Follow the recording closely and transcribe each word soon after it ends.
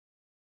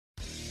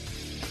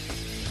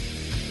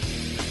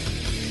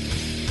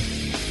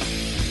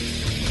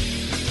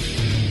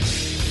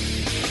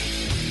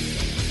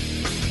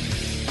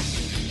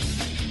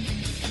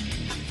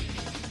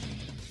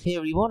Hey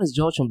everyone, it's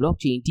George from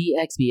Blockchain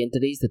TXP and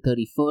today's the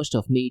 31st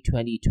of May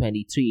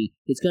 2023.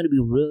 It's going to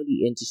be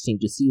really interesting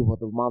to see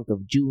what the month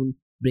of June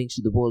brings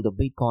to the world of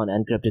Bitcoin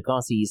and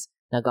cryptocurrencies.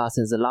 Now guys,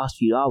 since the last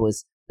few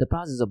hours, the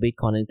prices of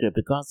Bitcoin and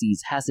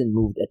cryptocurrencies hasn't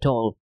moved at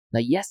all. Now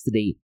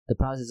yesterday, the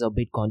prices of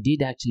Bitcoin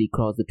did actually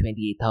cross the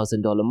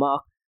 $28,000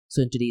 mark.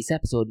 So in today's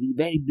episode, we'll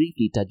very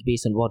briefly touch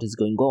base on what is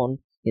going on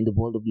in the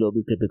world of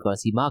global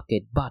cryptocurrency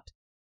market. But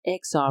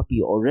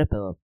XRP or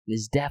Ripple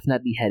is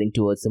definitely heading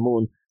towards the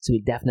moon. So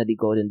we'll definitely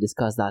go ahead and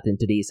discuss that in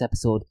today's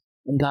episode.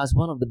 And guys,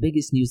 one of the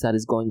biggest news that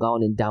is going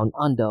on in Down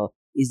Under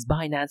is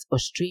Binance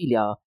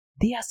Australia.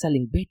 They are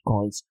selling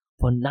Bitcoins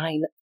for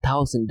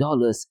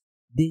 $9,000.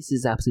 This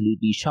is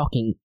absolutely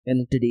shocking. And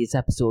in today's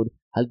episode,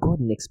 I'll go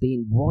ahead and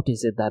explain what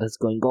is it that is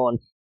going on.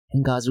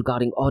 And guys,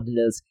 regarding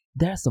Ordinals,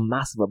 there's a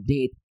massive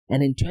update.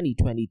 And in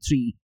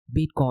 2023,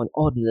 Bitcoin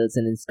Ordinals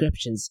and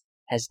inscriptions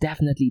has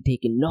definitely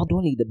taken not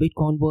only the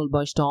Bitcoin world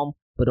by storm,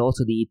 but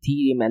also the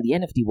Ethereum and the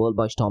NFT world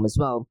by storm as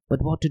well.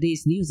 But what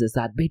today's news is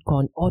that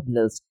Bitcoin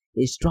Ordinals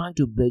is trying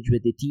to bridge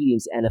with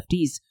Ethereum's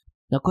NFTs.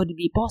 Now, could it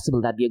be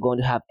possible that we are going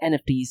to have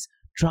NFTs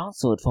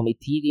transferred from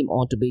Ethereum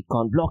onto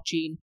Bitcoin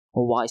blockchain,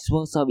 or vice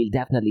versa? We'll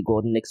definitely go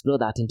ahead and explore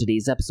that in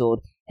today's episode.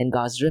 And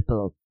guys,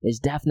 Ripple is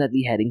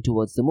definitely heading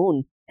towards the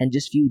moon. And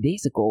just few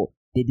days ago,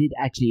 they did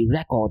actually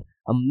record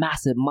a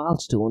massive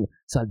milestone.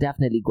 So I'll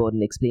definitely go ahead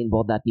and explain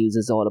what that news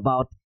is all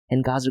about.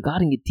 And guys,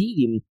 regarding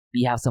Ethereum,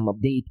 we have some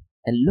update.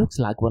 And looks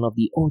like one of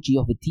the OG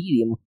of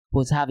Ethereum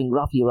was having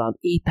roughly around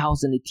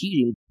 8,000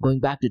 Ethereum going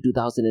back to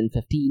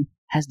 2015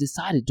 has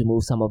decided to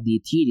move some of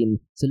the Ethereum.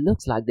 So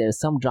looks like there's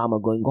some drama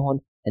going on,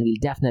 and we'll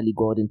definitely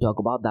go ahead and talk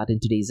about that in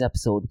today's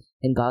episode.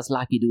 And guys,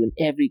 like we do in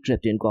every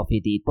Crypto and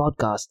Coffee at 8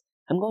 podcast,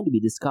 I'm going to be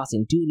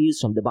discussing two news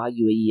from Dubai,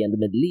 UAE and the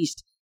Middle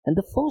East. And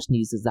the first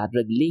news is that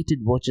regulated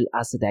virtual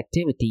asset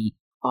activity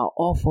are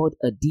offered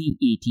a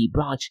DAT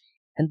branch.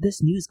 And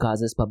this news,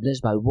 guys, is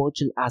published by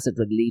Virtual Asset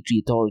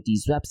Regulatory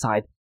Authority's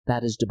website.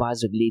 That is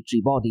Dubai's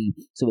regulatory body.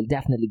 So we'll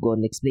definitely go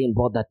and explain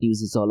what that news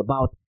is all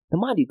about. Now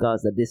mind you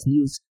guys that this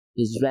news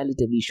is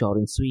relatively short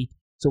and sweet.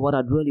 So what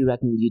I'd really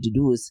recommend you to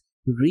do is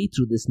read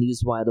through this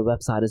news via the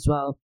website as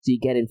well, so you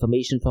get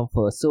information from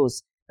first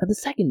source. Now the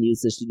second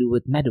news is to do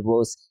with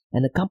Metaverse,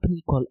 and a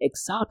company called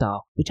XRP,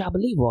 which I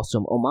believe was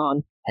from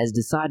Oman, has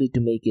decided to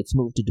make its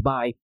move to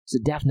Dubai. So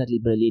definitely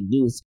brilliant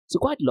news. So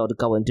quite a lot to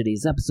cover in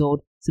today's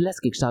episode. So let's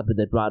kickstart with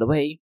it right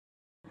away.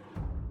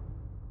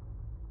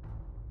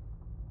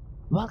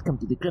 Welcome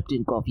to the Crypto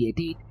and Coffee at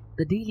 8,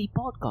 the daily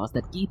podcast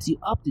that keeps you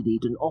up to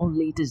date on all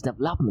latest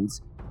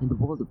developments in the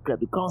world of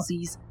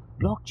cryptocurrencies,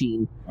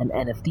 blockchain, and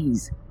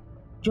NFTs.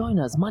 Join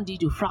us Monday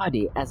to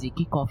Friday as you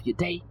kick off your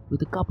day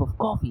with a cup of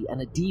coffee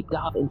and a deep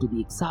dive into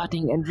the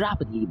exciting and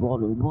rapidly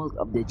evolving world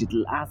of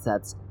digital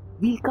assets.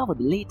 We'll cover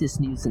the latest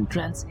news and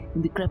trends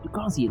in the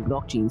cryptocurrency and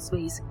blockchain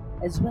space,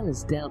 as well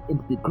as delve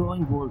into the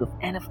growing world of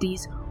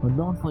NFTs or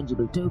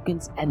non-fungible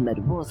tokens and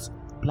Metaverse.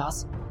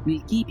 Plus,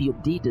 we'll keep you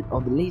updated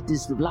on the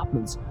latest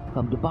developments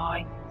from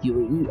Dubai,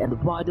 UAE and the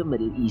wider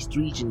Middle East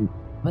region.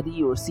 Whether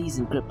you're a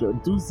seasoned crypto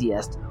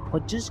enthusiast or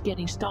just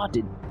getting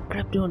started,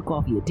 Crypto and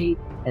Coffee at 8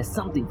 has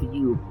something for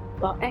you.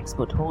 Our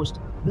expert host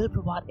will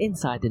provide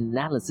insight and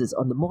analysis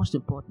on the most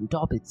important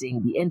topics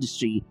in the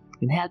industry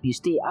and help you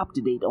stay up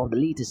to date on the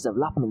latest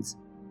developments.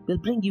 We'll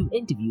bring you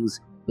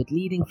interviews with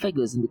leading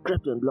figures in the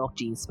crypto and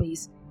blockchain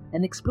space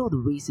and explore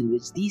the ways in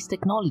which these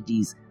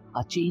technologies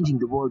are changing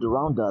the world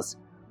around us.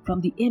 From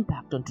the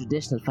impact on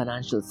traditional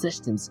financial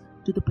systems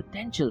to the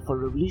potential for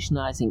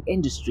revolutionizing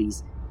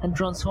industries and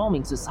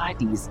transforming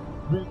societies,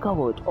 we'll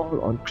cover it all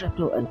on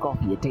Crypto and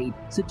Coffee at 8.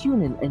 So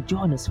tune in and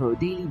join us for a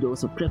daily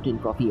dose of Crypto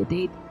and Coffee at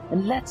 8,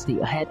 and let's stay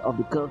ahead of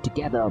the curve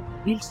together.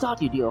 We'll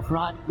start your day off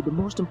right with the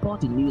most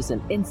important news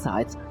and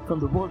insights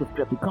from the world of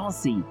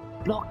cryptocurrency,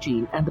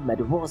 blockchain and the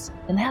Metaverse,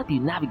 and help you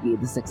navigate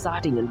this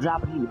exciting and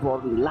rapidly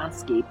evolving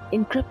landscape.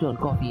 In Crypto and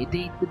Coffee at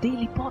 8, the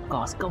daily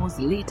podcast covers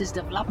the latest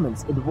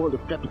developments in the world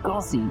of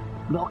cryptocurrency,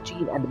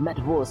 blockchain and the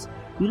Metaverse.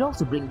 We'll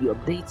also bring you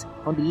updates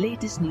on the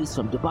latest news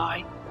from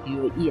Dubai,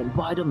 UAE and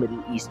wider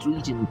Middle East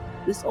region.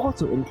 This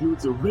also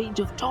includes a range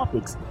of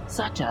topics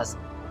such as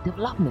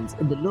developments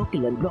in the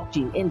local and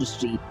blockchain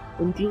industry,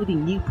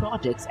 including new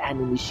projects and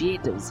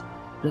initiatives,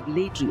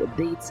 regulatory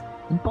updates,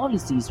 and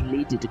policies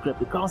related to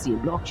cryptocurrency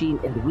and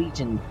blockchain in the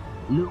region,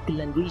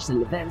 local and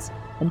regional events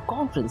and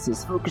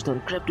conferences focused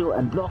on crypto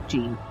and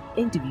blockchain,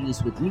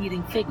 interviews with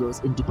leading figures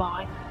in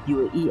Dubai,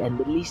 UAE and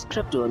Middle East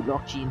crypto and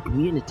blockchain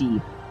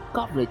community,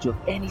 coverage of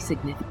any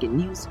significant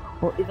news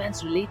or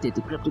events related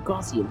to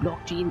cryptocurrency and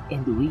blockchain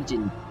in the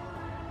region.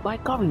 By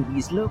covering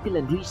these local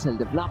and regional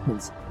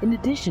developments, in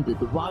addition to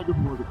the wider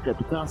world of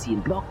cryptocurrency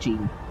and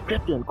blockchain,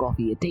 Crypto and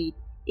Coffee at 8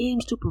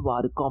 aims to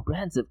provide a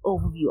comprehensive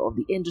overview of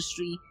the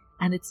industry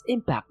and its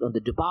impact on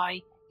the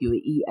Dubai,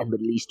 UAE and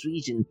Middle East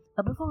region.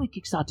 Now before we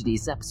kickstart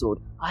today's episode,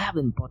 I have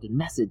an important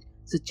message,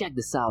 so check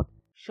this out.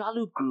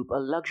 Shaluk Group, a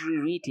luxury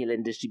retail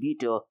and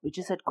distributor which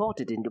is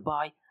headquartered in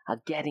Dubai,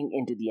 are getting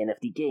into the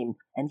NFT game.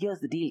 And here's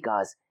the deal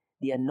guys,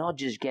 they are not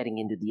just getting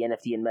into the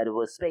NFT and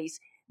Metaverse space,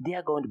 they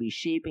are going to be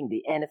shaping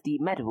the NFT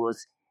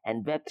Metaverse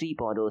and Web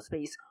 3.0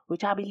 space,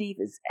 which I believe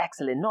is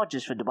excellent not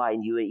just for Dubai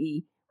and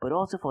UAE, but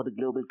also for the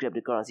global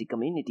cryptocurrency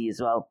community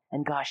as well.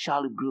 And guys,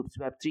 Charlotte Group's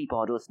Web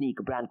 3.0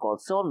 sneaker brand called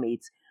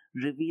Soulmates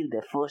revealed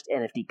their first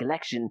NFT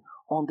collection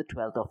on the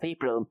 12th of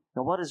April.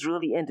 Now, what is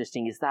really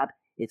interesting is that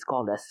it's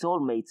called as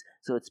Soulmates,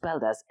 so it's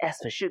spelled as S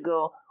for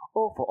sugar,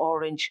 O for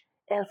orange,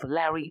 L for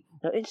Larry.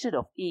 Now, instead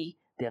of E,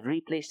 they have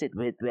replaced it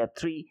with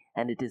Web3,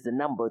 and it is the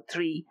number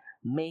 3,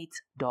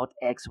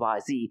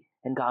 mates.xyz.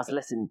 And guys,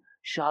 listen,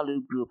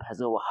 Charlotte Group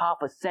has over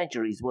half a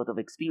century's worth of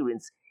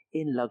experience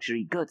in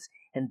luxury goods,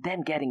 and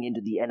them getting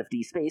into the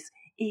NFT space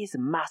is a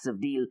massive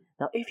deal.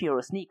 Now, if you're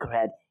a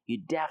sneakerhead, you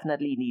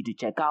definitely need to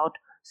check out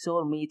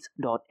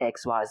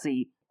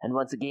soulmates.xyz. And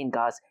once again,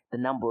 guys, the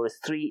number is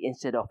 3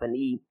 instead of an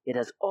E. It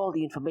has all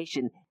the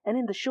information, and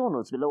in the show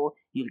notes below,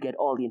 you'll get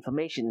all the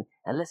information.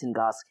 And listen,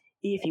 guys,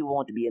 if you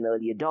want to be an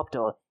early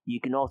adopter, you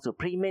can also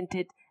pre-mint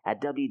it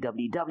at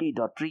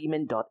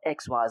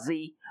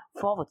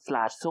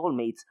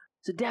www.dreamint.xyz/soulmates.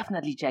 So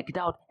definitely check it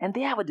out. And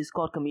they have a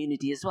Discord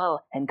community as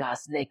well. And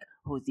guys, Nick,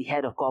 who is the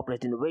head of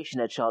corporate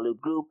innovation at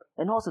Charlotte Group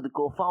and also the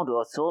co-founder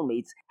of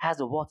Soulmates, has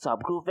a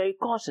WhatsApp group where he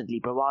constantly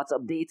provides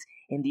updates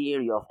in the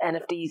area of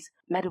NFTs,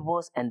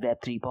 Metaverse, and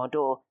Web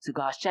 3.0. So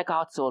guys, check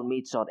out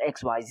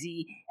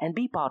soulmates.xyz and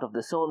be part of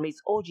the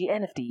Soulmates OG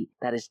NFT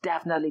that is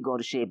definitely going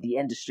to shape the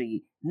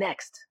industry.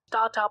 Next,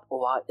 Startup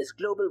OI is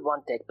global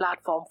one tech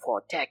platform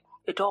for tech.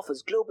 It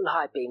offers global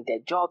high-paying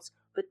tech jobs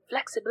with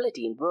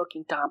flexibility in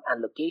working time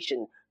and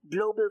location,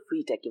 global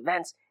free tech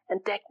events,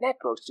 and tech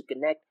networks to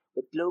connect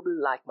with global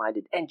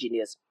like-minded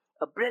engineers.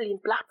 A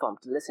brilliant platform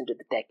to listen to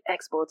the tech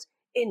experts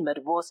in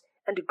Metaverse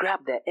and to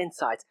grab their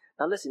insights.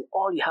 Now listen,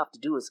 all you have to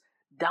do is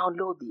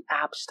download the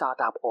app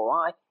Startup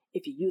OI.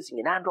 If you're using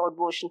an Android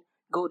version,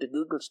 go to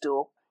Google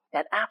Store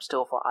and App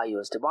Store for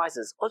iOS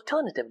devices.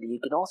 Alternatively, you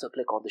can also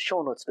click on the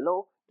show notes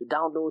below to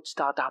download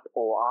Startup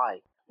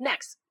OI.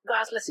 Next,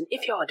 guys, listen,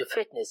 if you're into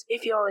fitness,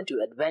 if you're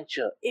into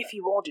adventure, if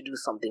you want to do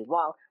something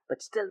wild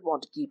but still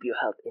want to keep your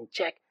health in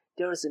check,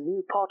 there is a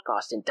new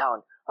podcast in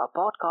town, a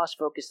podcast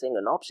focusing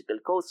on obstacle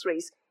course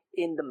race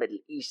in the Middle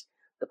East.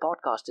 The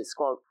podcast is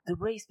called the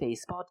Race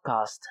Pace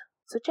Podcast.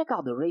 So check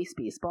out the Race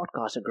Pace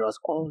Podcast across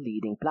all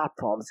leading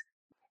platforms.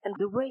 And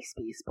the Race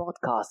Pace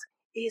Podcast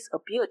is a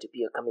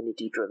peer-to-peer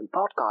community-driven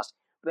podcast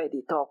where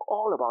they talk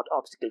all about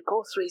obstacle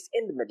course race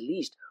in the Middle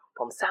East,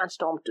 from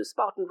Sandstorm to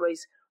Spartan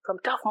Race, from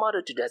Tough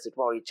Mudder to Desert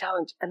Warrior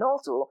Challenge, and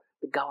also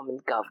the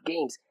Government Gov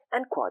Games,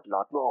 and quite a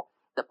lot more.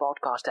 The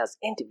podcast has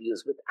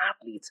interviews with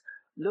athletes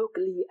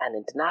locally and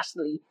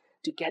internationally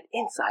to get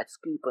inside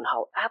scoop on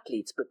how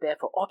athletes prepare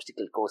for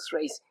obstacle course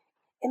race.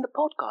 In the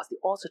podcast, they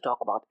also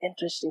talk about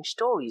interesting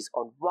stories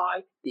on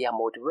why they are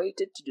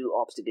motivated to do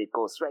obstacle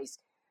course race.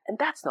 And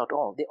that's not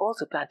all. They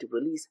also plan to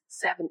release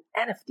 7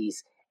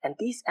 NFTs, and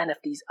these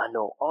NFTs are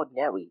no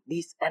ordinary.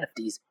 These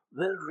NFTs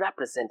will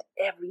represent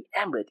every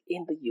emirate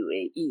in the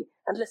UAE.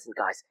 And listen,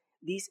 guys,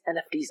 these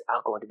NFTs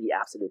are going to be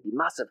absolutely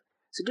massive.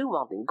 So do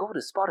one thing, go to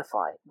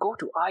Spotify, go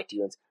to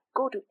iTunes,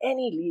 go to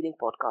any leading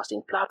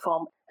podcasting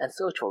platform and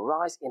search for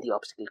Rise in the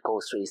Obstacle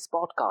Course Race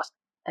podcast.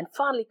 And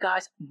finally,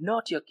 guys,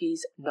 not your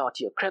keys, not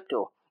your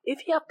crypto.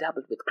 If you have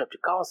dabbled with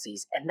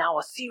cryptocurrencies and now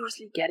are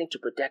seriously getting to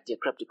protect your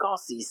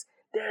cryptocurrencies,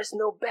 there is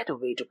no better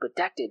way to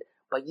protect it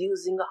by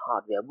using a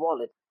hardware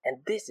wallet.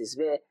 And this is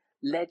where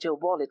Ledger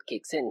Wallet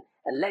kicks in.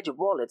 And Ledger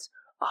Wallets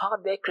are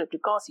hardware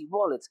cryptocurrency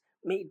wallets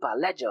made by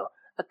Ledger,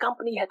 a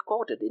company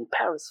headquartered in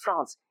Paris,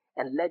 France.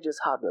 And Ledger's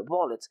hardware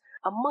wallets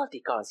are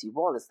multi-currency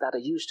wallets that are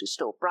used to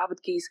store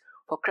private keys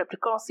for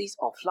cryptocurrencies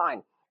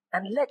offline.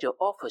 And Ledger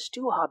offers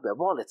 2 hardware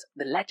wallets,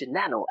 the Ledger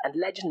Nano and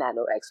Ledger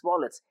Nano X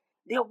wallets.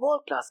 They are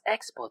world-class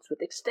experts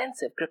with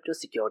extensive crypto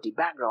security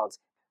backgrounds.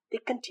 They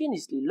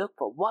continuously look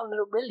for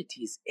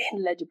vulnerabilities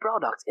in Ledger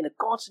products in a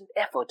constant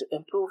effort to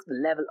improve the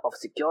level of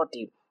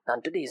security. Now,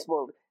 in today's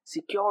world,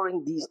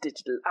 securing these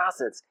digital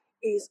assets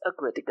is a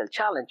critical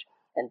challenge,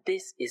 and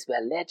this is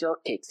where Ledger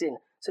kicks in.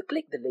 So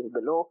click the link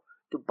below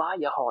to buy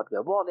your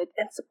hardware wallet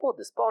and support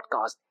this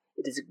podcast.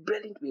 It is a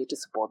brilliant way to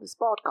support this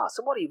podcast.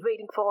 So what are you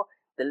waiting for?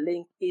 The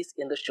link is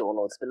in the show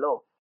notes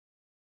below.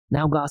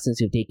 Now, guys, since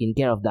you've taken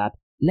care of that,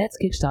 let's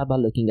kickstart by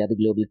looking at the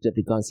global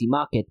cryptocurrency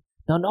market.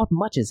 Now, not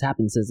much has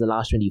happened since the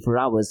last 24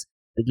 hours.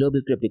 The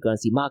global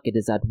cryptocurrency market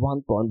is at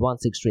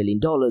 $1.16 trillion.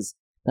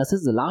 Now,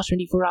 since the last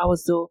 24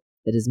 hours, though,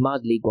 it has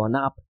marginally gone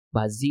up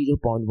by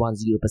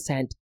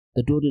 0.10%.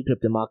 The total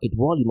crypto market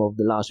volume of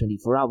the last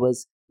 24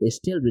 hours is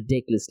still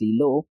ridiculously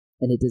low,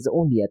 and it is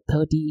only at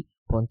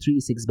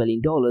 $30.36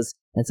 billion.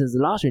 And since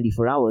the last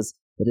 24 hours,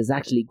 it has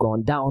actually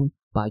gone down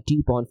by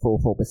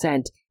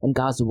 2.44%. And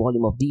guys, the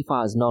volume of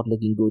DeFi is not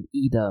looking good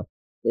either.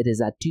 It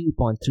is at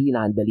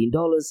 $2.39 billion.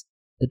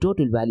 The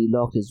total value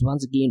locked is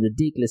once again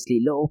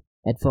ridiculously low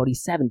at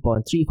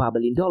 $47.35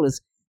 billion.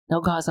 Now,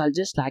 guys, I'll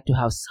just like to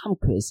have some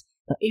quiz.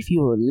 Now, if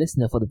you're a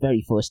listener for the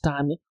very first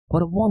time,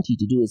 what I want you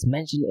to do is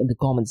mention in the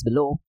comments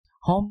below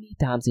how many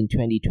times in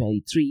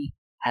 2023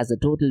 has the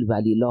total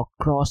value lock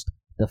crossed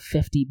the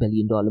 $50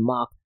 billion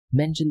mark.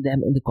 Mention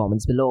them in the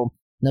comments below.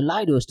 Now,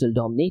 Lido is still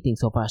dominating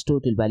so far as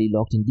total value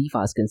locked in DeFi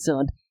is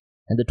concerned,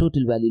 and the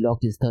total value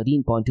locked is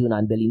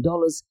 $13.29 billion,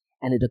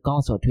 and it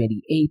accounts for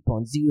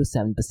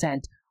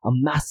 28.07%, a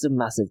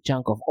massive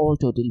chunk of all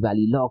total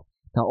value locked.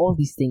 Now, all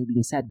these things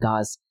being said,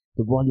 guys,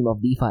 the volume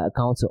of DeFi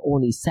accounts for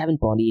only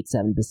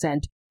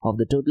 7.87% of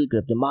the total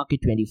crypto market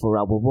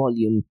 24-hour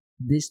volume.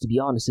 This, to be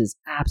honest, is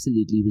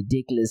absolutely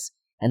ridiculous,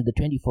 and the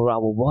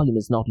 24-hour volume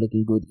is not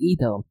looking good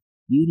either.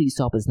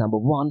 Uniswap is number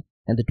 1,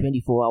 and the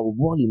 24-hour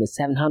volume is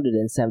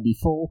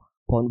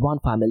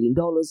 $774.15 million,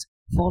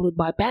 followed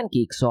by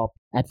PancakeSwap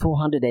at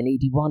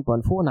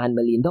 $481.49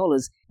 million.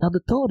 Now, the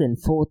third and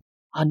fourth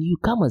are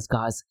newcomers,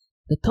 guys.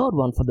 The third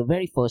one, for the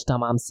very first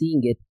time I'm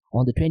seeing it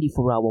on the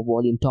 24-hour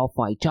volume top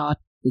 5 chart,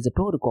 is a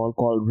protocol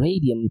called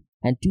Radium,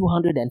 and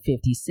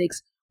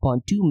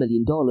 $256.2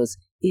 million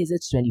is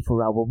its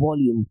 24-hour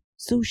volume.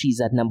 Sushi's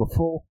at number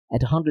 4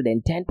 at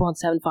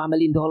 $110.75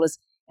 million,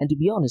 and to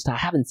be honest, I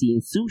haven't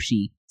seen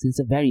Sushi since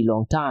a very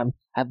long time.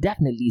 I've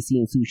definitely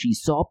seen Sushi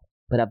Swap,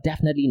 but I've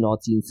definitely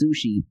not seen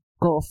Sushi.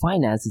 Core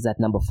Finance is at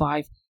number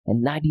 5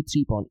 and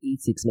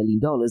 $93.86 million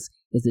is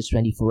its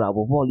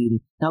 24-hour volume.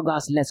 Now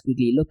guys, let's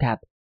quickly look at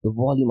the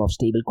volume of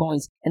stable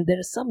coins, and there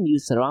is some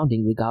news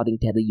surrounding regarding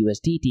Tether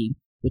USDT,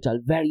 which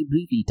I'll very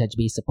briefly touch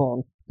base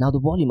upon. Now the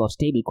volume of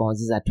stable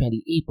coins is at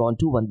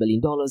 $28.21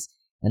 billion,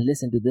 and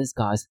listen to this,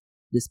 guys.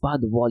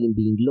 Despite the volume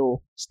being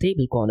low,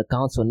 stablecoin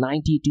accounts for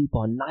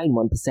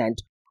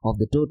 92.91% of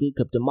the total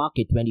crypto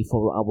market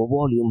 24-hour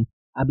volume.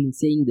 I've been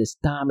saying this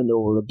time and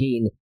over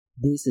again.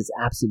 This is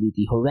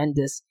absolutely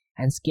horrendous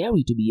and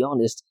scary, to be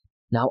honest.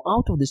 Now,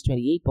 out of this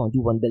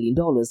 $28.21 billion,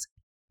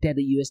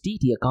 Tether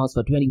USDT accounts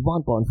for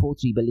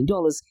 $21.43 billion.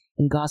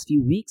 And guys,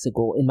 few weeks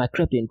ago in my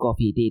Crypto and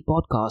Coffee at 8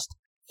 podcast,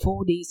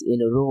 4 days in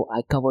a row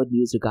I covered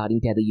news regarding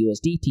Tether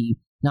USDT.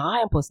 Now,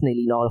 I am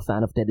personally not a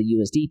fan of Tether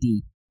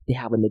USDT. They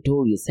have a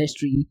notorious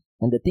history,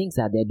 and the things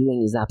that they're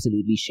doing is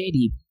absolutely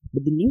shady.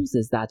 But the news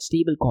is that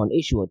stablecoin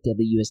issuer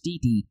Tether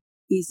USDT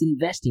is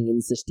investing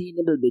in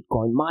sustainable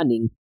Bitcoin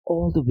mining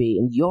all the way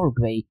in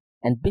Uruguay,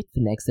 and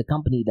Bitfinex, the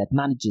company that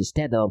manages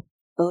Tether,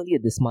 earlier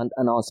this month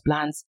announced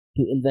plans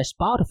to invest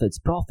part of its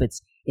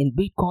profits in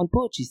Bitcoin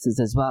purchases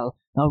as well.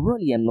 Now,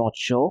 really, I'm not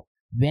sure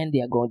when they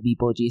are going to be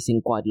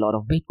purchasing quite a lot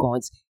of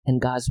Bitcoins, and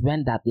guys,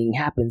 when that thing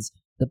happens,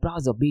 the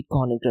price of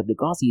Bitcoin and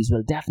cryptocurrencies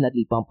will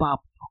definitely pump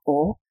up.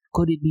 Or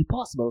could it be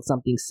possible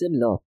something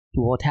similar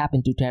to what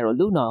happened to Terra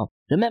Luna?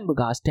 Remember,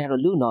 guys, Terra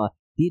Luna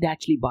did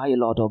actually buy a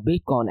lot of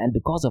Bitcoin, and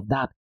because of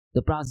that,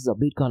 the prices of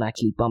Bitcoin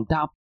actually pumped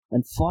up.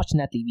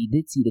 Unfortunately, we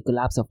did see the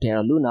collapse of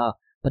Terra Luna,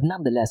 but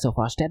nonetheless, so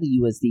far as Tether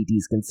USDT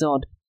is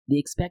concerned, they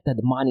expect that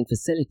the mining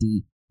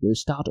facility will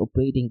start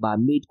operating by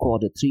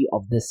mid-quarter 3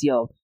 of this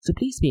year. So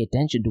please pay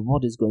attention to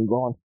what is going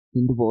on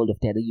in the world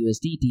of Tether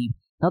USDT.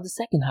 Now, the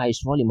second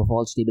highest volume of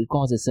all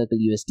stablecoins is Circle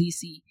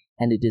USDC,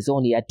 and it is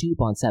only at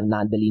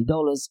 $2.79 billion,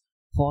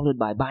 followed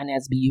by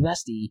Binance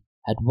BUSD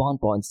at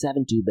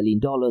 $1.72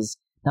 billion.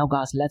 Now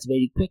guys, let's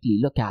very quickly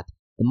look at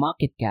the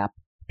market cap,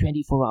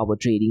 24-hour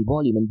trading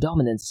volume and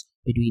dominance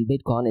between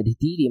Bitcoin and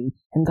Ethereum.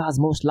 And guys,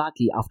 most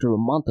likely after a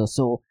month or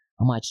so,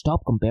 I might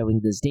stop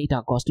comparing this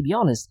data, because to be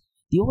honest,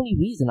 the only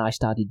reason I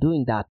started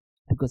doing that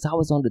because I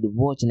was under the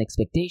verge and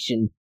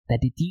expectation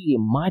that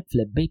Ethereum might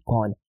flip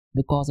Bitcoin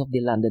because of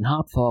the London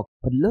hard fork,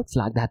 but looks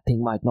like that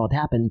thing might not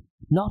happen,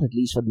 not at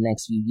least for the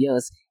next few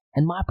years.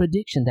 And my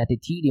prediction that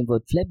Ethereum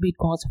would flip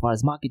Bitcoin so far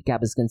as market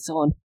cap is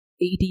concerned,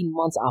 18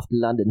 months after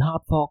London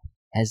hard fork,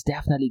 has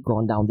definitely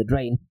gone down the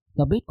drain.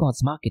 Now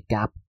Bitcoin's market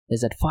cap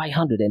is at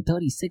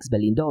 $536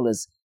 billion,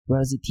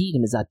 whereas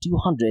Ethereum is at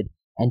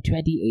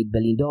 $228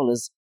 billion.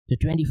 The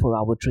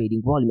 24-hour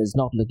trading volume is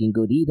not looking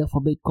good either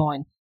for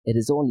Bitcoin. It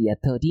is only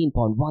at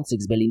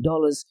 $13.16 billion,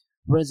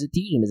 whereas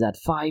Ethereum is at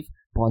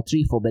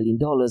 $5.34 billion.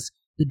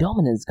 The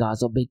dominance,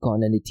 guys, of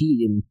Bitcoin and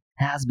Ethereum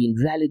has been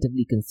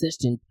relatively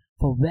consistent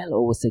for well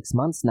over 6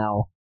 months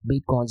now.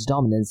 Bitcoin's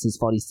dominance is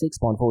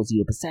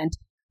 46.40%,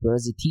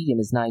 whereas Ethereum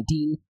is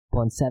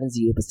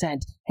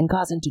 19.70%. And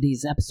guys, in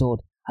today's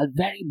episode, I'll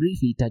very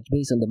briefly touch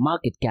base on the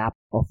market cap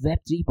of Web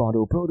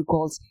 3.0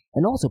 protocols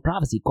and also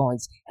privacy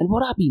coins. And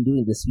what I've been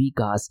doing this week,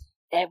 guys,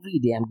 every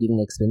day I'm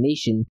giving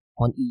explanation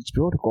on each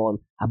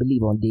protocol. I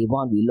believe on day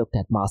 1 we looked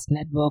at Mask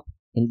Network.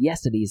 In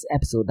yesterday's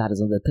episode, that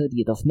is on the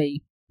 30th of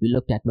May, we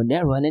looked at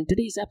Monero. And in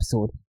today's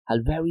episode,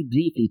 I'll very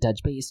briefly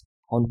touch base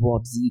on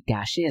what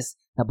Zcash is.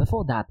 Now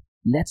before that,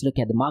 let's look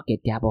at the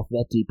market cap of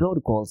Web3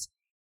 protocols.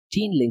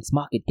 Chainlink's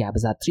market cap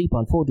is at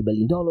 $3.42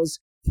 billion,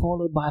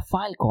 followed by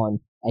Filecoin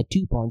at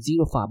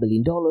 $2.05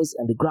 billion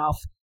and the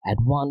Graph at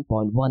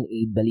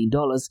 $1.18 billion.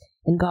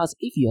 And guys,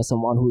 if you are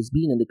someone who's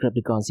been in the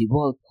cryptocurrency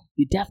world,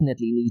 you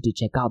definitely need to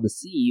check out the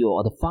CEO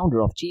or the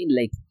founder of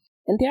Chainlink.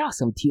 And there are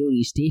some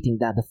theories stating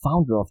that the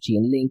founder of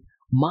Chainlink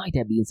might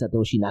have been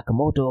Satoshi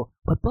Nakamoto,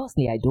 but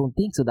personally I don't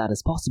think so that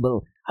is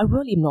possible. I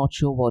really am not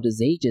sure what his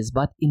age is,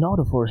 but in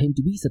order for him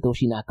to be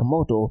Satoshi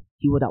Nakamoto,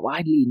 he would have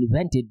ideally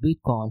invented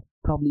Bitcoin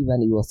probably when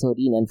he was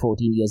 13 and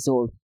 14 years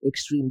old.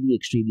 Extremely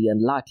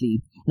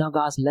unlikely. Now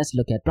guys, let's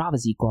look at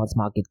privacy coins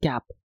market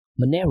cap.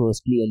 Monero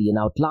is clearly an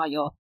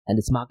outlier, and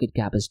its market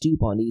cap is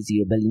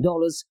 $2.80 billion,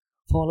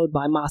 followed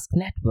by Mask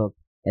Network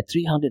at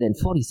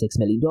 $346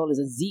 million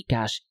and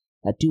Zcash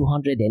at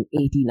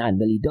 $289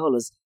 million.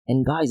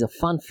 And guys, a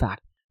fun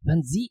fact,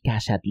 when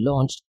Zcash had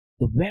launched,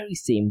 the very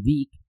same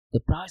week, the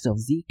price of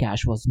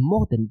Zcash was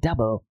more than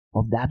double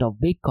of that of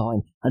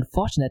Bitcoin.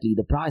 Unfortunately,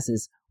 the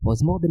prices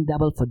was more than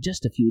double for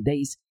just a few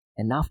days,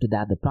 and after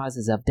that the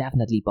prices have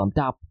definitely pumped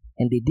up,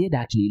 and they did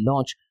actually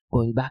launch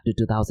going back to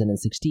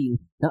 2016.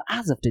 Now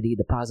as of today,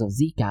 the price of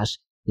Zcash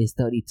is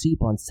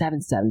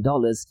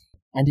 $33.77,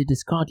 and it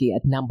is currently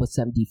at number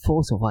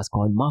 74 so far as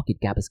coin market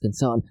cap is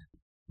concerned.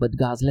 But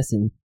guys,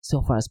 listen,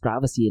 so far as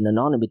privacy and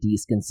anonymity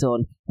is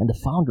concerned, and the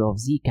founder of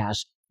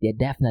Zcash, they're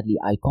definitely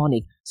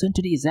iconic. So in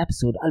today's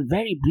episode, I'll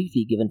very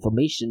briefly give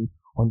information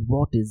on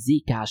what is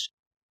Zcash.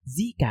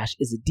 Zcash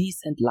is a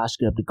decentralized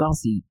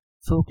cryptocurrency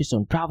focused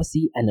on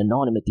privacy and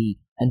anonymity,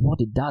 and what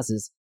it does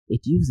is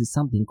it uses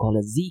something called a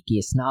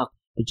ZK snark,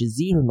 which is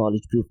zero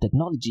knowledge proof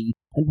technology,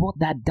 and what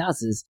that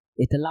does is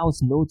it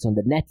allows nodes on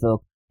the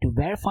network to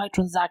verify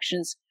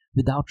transactions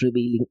without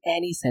revealing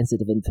any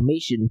sensitive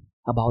information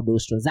about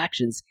those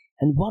transactions.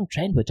 And one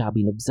trend which I've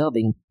been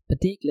observing,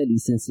 particularly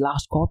since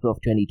last quarter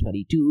of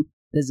 2022,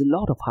 there's a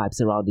lot of hype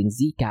surrounding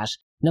Zcash.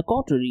 Now,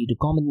 contrary to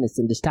common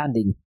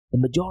misunderstanding, the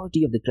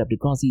majority of the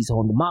cryptocurrencies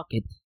on the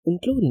market,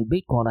 including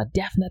Bitcoin, are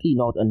definitely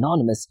not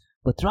anonymous,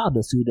 but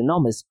rather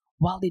pseudonymous.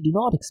 While they do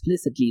not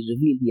explicitly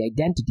reveal the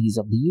identities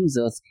of the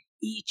users,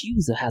 each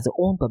user has their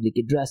own public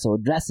address or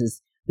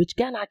addresses, which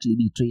can actually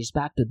be traced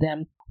back to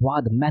them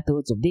via the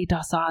methods of data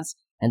science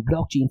and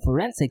blockchain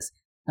forensics.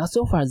 Now,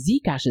 so far as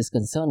Zcash is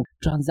concerned,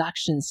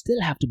 transactions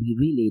still have to be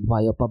relayed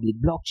via a public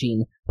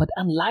blockchain, but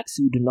unlike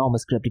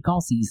pseudonymous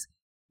cryptocurrencies,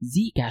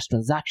 Zcash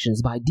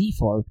transactions by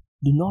default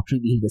do not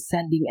reveal the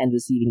sending and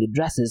receiving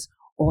addresses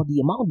or the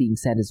amount being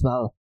sent as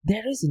well.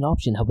 There is an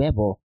option,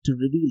 however, to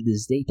reveal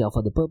this data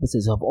for the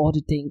purposes of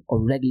auditing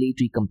or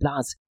regulatory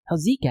compliance. Now,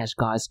 Zcash,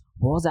 guys,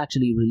 was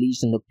actually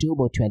released on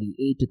October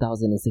 28,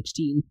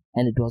 2016,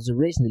 and it was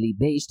originally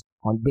based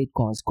on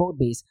Bitcoin's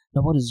codebase.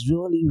 Now, what is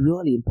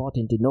really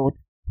important to note,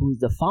 who is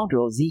the founder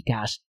of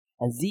Zcash,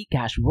 and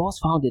Zcash was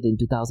founded in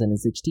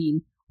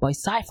 2016 by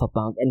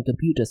cypherpunk and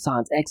computer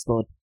science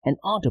expert and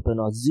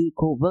entrepreneur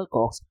Zuko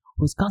Wilcox,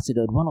 who is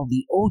considered one of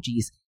the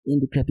OGs in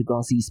the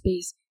cryptocurrency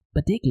space,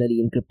 particularly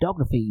in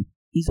cryptography.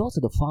 He's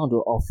also the founder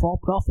of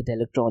for-profit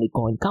electronic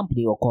coin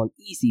company, or called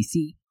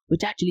ECC,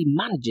 which actually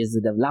manages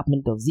the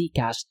development of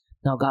Zcash.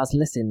 Now guys,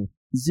 listen,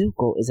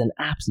 Zuko is an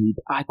absolute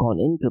icon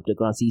in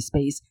cryptocurrency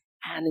space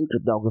and in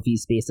cryptography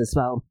space as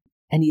well,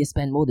 and he has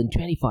spent more than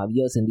 25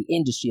 years in the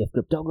industry of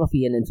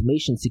cryptography and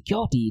information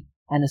security,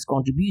 and has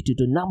contributed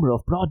to a number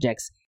of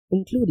projects,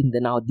 including the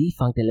now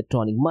defunct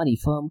electronic money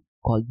firm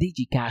called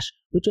DigiCash,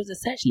 which was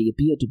essentially a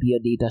peer-to-peer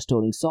data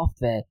storing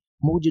software,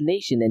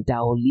 Mojonation and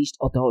Tahoe Leased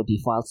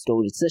Authority file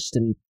storage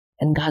system.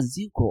 And guys,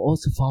 Zuko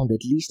also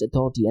founded Leased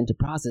Authority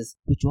Enterprises,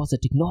 which was a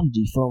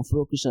technology firm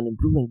focused on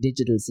improving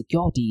digital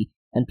security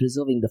and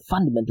preserving the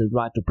fundamental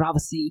right to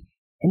privacy.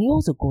 And he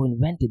also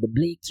co-invented the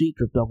Blake 3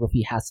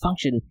 cryptography hash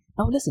function.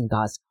 Now listen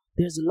guys,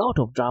 there's a lot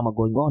of drama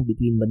going on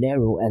between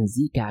Monero and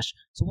Zcash,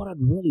 so what I'd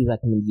really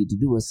recommend you to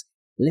do is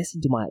listen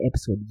to my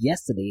episode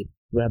yesterday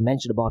where I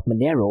mentioned about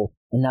Monero,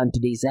 and now in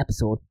today's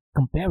episode,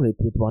 compare it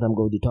with what I'm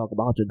going to talk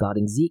about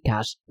regarding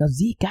Zcash. Now,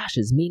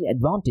 Zcash's main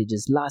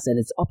advantages lies in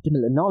its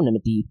optimal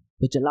anonymity,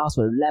 which allows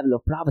for a level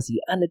of privacy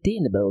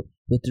unattainable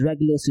with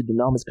regular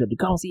pseudonymous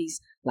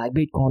cryptocurrencies like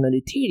Bitcoin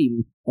and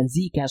Ethereum, and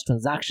Zcash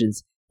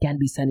transactions can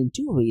be sent in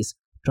two ways: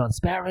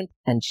 transparent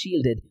and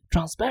shielded.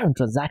 Transparent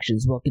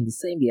transactions work in the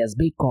same way as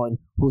Bitcoin,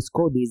 whose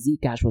codebase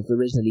Zcash was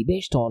originally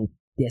based on.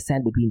 They are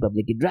sent between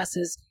public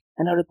addresses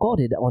and are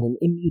recorded on an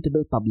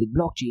immutable public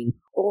blockchain.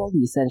 All the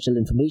essential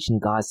information,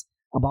 guys,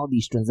 about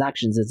these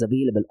transactions is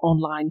available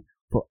online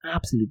for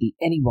absolutely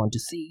anyone to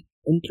see,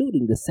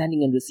 including the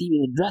sending and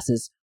receiving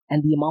addresses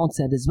and the amount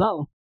sent as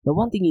well. The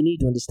one thing you need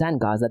to understand,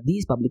 guys, that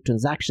these public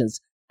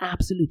transactions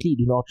absolutely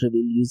do not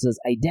reveal users'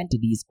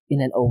 identities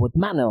in an overt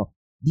manner.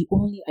 The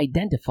only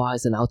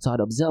identifiers an outside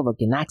observer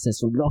can access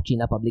from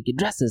blockchain are public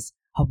addresses.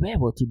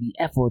 However, through the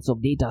efforts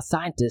of data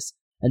scientists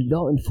and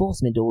law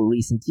enforcement over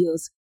recent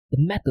years, the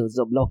methods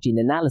of blockchain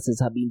analysis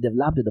have been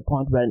developed to the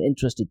point where an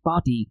interested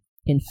party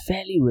can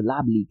fairly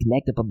reliably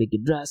connect a public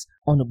address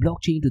on a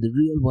blockchain to the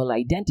real-world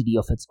identity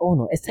of its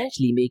owner,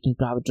 essentially making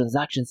private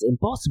transactions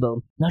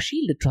impossible. Now,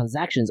 shielded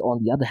transactions,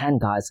 on the other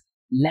hand, guys,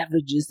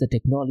 leverages the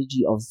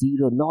technology of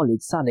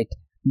zero-knowledge select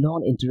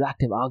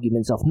non-interactive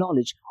arguments of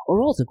knowledge,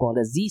 or also called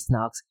as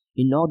Z-snarks,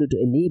 in order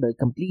to enable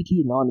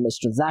completely anonymous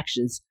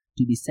transactions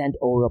to be sent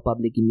over a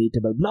public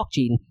immutable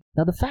blockchain.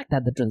 Now, the fact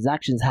that the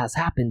transactions has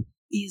happened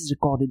is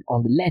recorded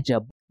on the ledger,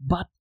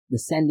 but the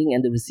sending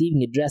and the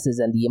receiving addresses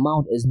and the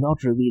amount is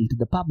not revealed to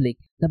the public.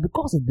 Now,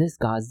 because of this,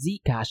 guys,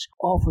 Zcash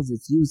offers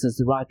its users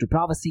the right to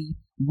privacy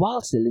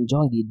while still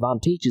enjoying the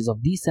advantages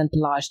of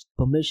decentralized,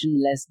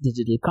 permissionless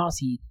digital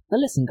currency. Now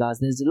listen, guys,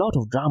 there's a lot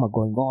of drama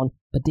going on,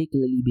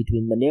 particularly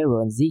between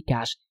Monero and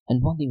Zcash,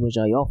 and one thing which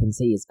I often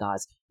say is,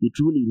 guys, you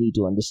truly need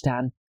to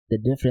understand the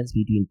difference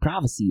between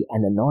privacy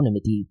and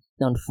anonymity.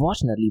 Now,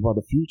 unfortunately, what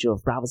the future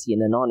of privacy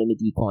and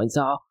anonymity coins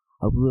are,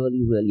 I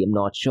really am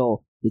not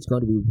sure. it's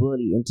going to be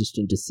really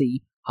interesting to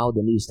see how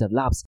the news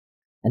develops.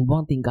 And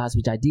one thing, guys,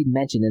 which I did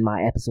mention in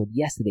my episode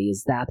yesterday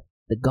is that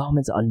the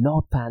governments are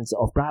not fans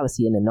of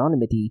privacy and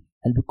anonymity,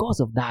 and because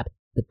of that,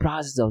 the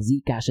prices of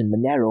Zcash and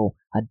Monero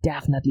are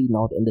definitely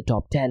not in the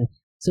top 10.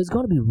 So it's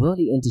going to be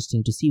really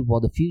interesting to see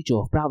what the future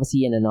of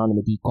privacy and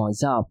anonymity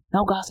coins are.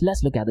 Now, guys,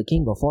 let's look at the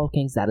king of all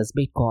kings, that is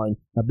Bitcoin.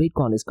 Now,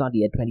 Bitcoin is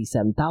currently at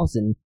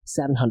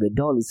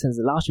 $27,700 since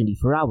the last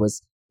 24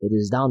 hours. It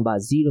is down by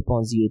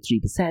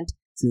 0.03%.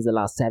 Since the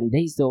last 7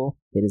 days, though,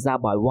 it is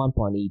up by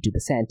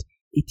 1.82%.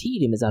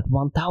 Ethereum is at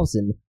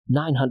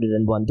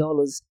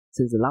 $1,901.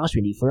 Since the last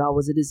 24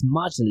 hours, it is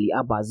marginally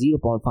up by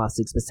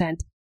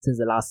 0.56%. Since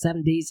the last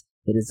 7 days,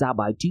 it is up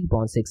by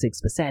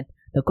 2.66%.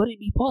 Now, could it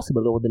be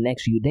possible over the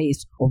next few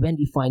days, or when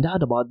we find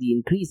out about the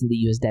increase in the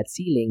US debt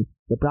ceiling,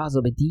 the price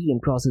of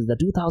Ethereum crosses the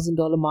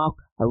 $2,000 mark?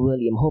 I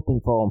really am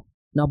hoping for.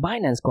 Now,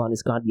 Binance coin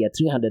is currently at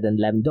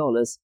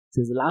 $311.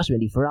 Since the last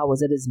 24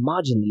 hours, it is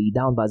marginally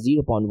down by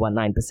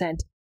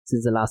 0.19%.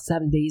 Since the last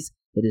 7 days,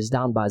 it is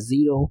down by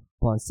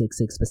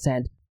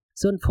 0.66%.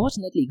 So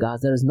unfortunately,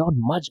 guys, there is not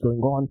much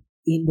going on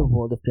in the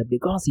world of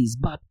cryptocurrencies,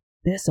 but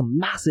there's some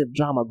massive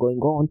drama going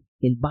on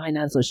in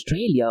Binance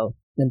Australia,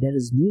 and there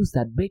is news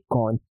that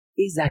Bitcoin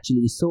is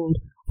actually sold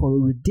for a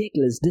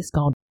ridiculous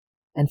discount.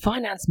 And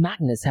Finance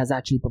Magnus has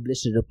actually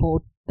published a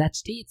report that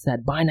states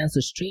that Binance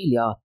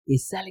Australia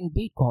is selling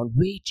Bitcoin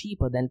way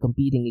cheaper than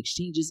competing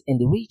exchanges in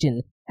the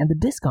region, and the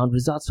discount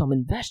results from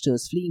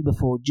investors fleeing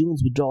before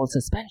June's withdrawal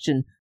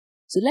suspension.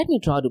 So let me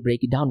try to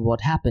break it down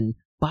what happened.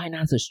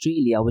 Binance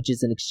Australia, which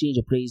is an exchange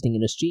operating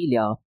in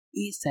Australia,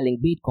 is selling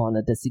Bitcoin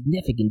at a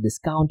significant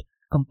discount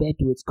compared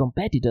to its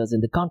competitors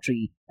in the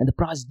country, and the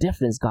price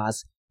difference,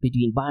 guys,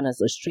 between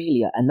Binance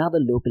Australia and another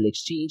local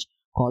exchange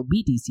called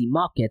BTC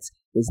Markets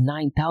is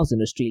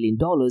 9,000 Australian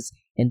dollars,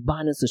 and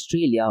Binance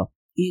Australia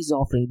is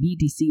offering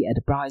BTC at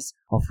a price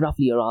of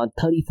roughly around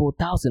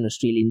 34,000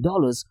 Australian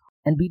dollars,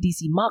 and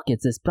BTC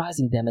Markets is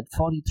pricing them at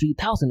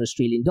 43,000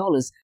 Australian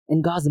dollars.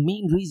 And guys, the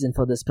main reason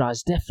for this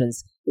price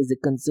difference is the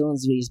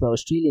concerns raised by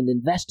Australian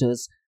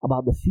investors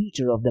about the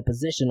future of their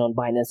position on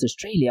Binance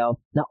Australia.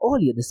 Now,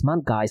 earlier this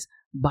month, guys,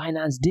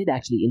 Binance did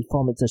actually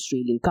inform its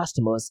Australian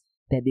customers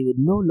that they would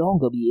no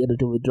longer be able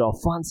to withdraw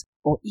funds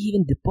or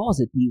even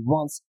deposit new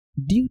ones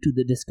due to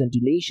the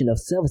discontinuation of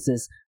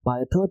services by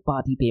a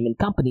third-party payment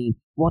company.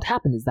 What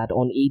happened is that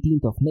on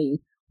 18th of May,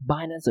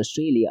 Binance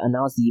Australia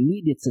announced the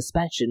immediate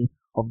suspension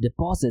of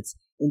deposits,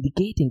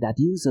 indicating that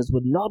users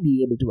would not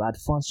be able to add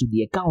funds to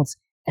the accounts.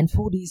 And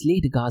 4 days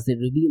later, guys, they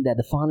revealed that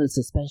the final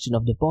suspension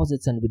of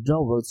deposits and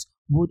withdrawals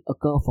would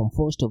occur from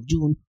 1st of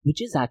June,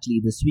 which is actually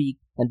this week.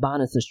 And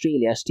Binance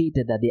Australia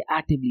stated that they're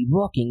actively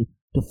working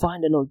to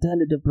find an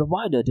alternative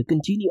provider to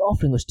continue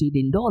offering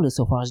Australian dollars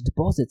so far as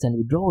deposits and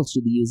withdrawals to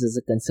the users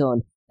are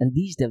concerned. And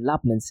these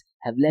developments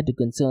have led to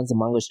concerns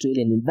among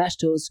Australian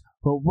investors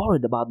who are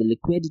worried about the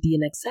liquidity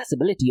and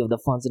accessibility of the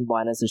funds in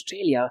Binance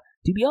Australia.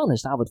 To be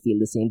honest, I would feel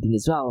the same thing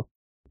as well.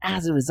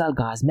 As a result,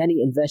 guys, many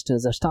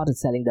investors have started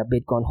selling their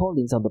Bitcoin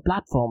holdings on the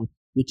platform,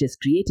 which has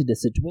created a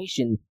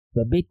situation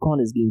where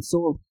Bitcoin is being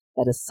sold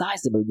at a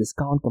sizable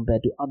discount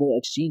compared to other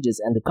exchanges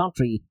in the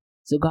country.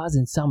 So guys,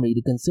 in summary,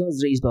 the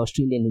concerns raised by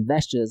Australian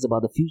investors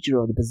about the future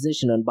of the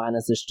position on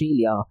Binance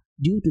Australia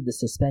due to the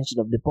suspension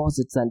of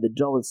deposits and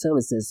withdrawal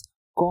services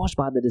caused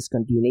by the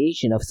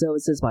discontinuation of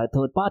services by a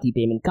third-party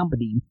payment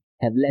company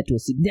have led to a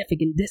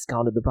significant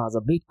discount of the price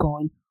of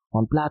Bitcoin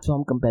on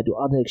platform compared to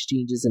other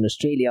exchanges in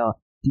Australia.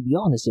 To be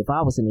honest, if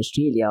I was in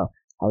Australia,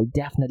 I would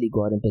definitely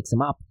go ahead and pick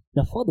some up.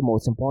 Now, furthermore,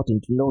 it's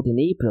important to note in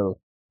April,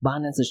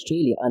 Binance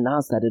Australia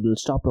announced that it will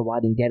stop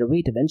providing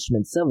derivative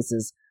instrument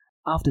services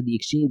after the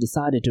exchange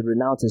decided to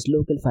renounce its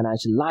local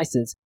financial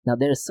license. Now,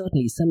 there is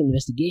certainly some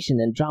investigation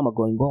and drama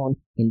going on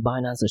in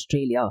Binance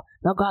Australia.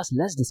 Now, guys,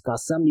 let's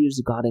discuss some news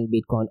regarding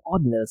Bitcoin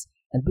Ordinals.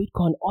 And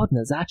Bitcoin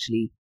Ordinals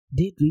actually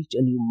did reach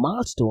a new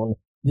milestone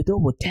with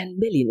over 10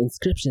 million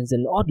inscriptions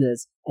in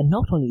Ordinals. And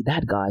not only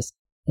that, guys,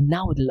 and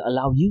now it will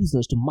allow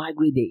users to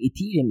migrate their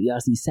Ethereum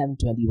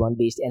ERC-721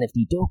 based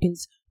NFT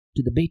tokens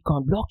to the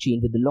Bitcoin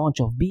blockchain with the launch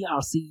of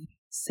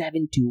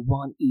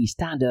BRC-721E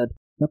standard.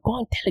 Now,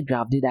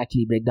 Cointelegraph did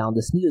actually break down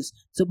this news.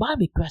 So my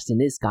big question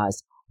is,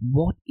 guys,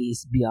 what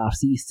is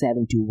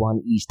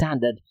BRC-721E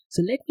standard?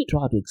 So let me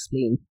try to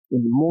explain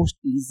in the most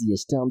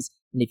easiest terms,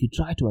 and if you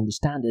try to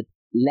understand it,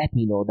 let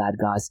me know that,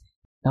 guys.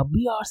 Now,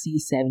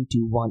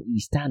 BRC-721E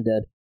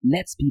standard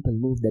lets people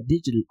move their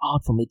digital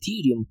art from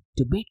Ethereum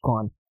to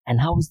Bitcoin.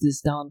 And how is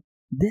this done?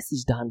 This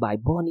is done by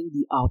burning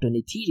the art on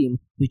Ethereum,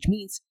 which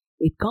means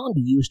it can't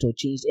be used or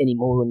changed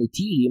anymore on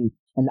Ethereum.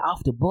 And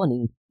after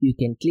burning, you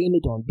can claim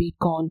it on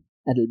Bitcoin,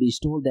 and it'll be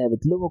stored there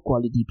with lower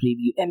quality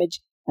preview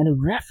image and a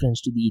reference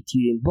to the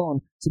Ethereum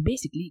burn. So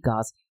basically,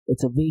 guys,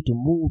 it's a way to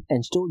move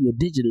and store your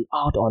digital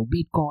art on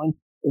Bitcoin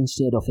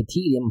instead of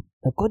Ethereum.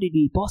 Now, could it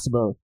be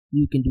possible?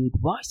 You can do it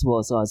vice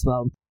versa as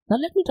well. Now,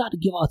 let me try to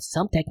give out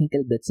some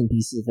technical bits and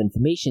pieces of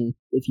information.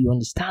 If you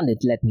understand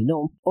it, let me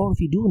know. Or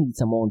if you do need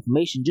some more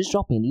information, just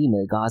drop me an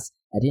email, guys,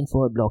 at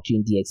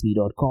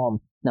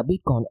info@blockchaindxb.com. Now,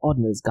 Bitcoin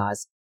Ordinals,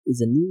 guys,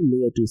 is a new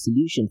layer 2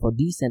 solution for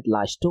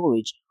decentralized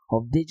storage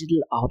of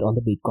digital art on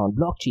the Bitcoin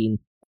blockchain,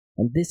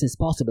 and this is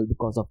possible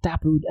because of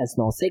Taproot and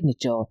Snow's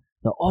signature.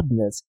 Now,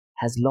 Ordinals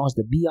has launched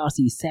the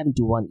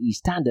BRC-721E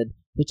standard,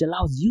 which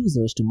allows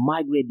users to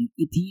migrate the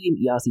Ethereum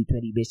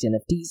ERC20 based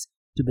NFTs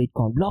to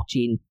Bitcoin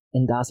blockchain.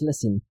 And guys,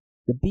 listen,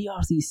 the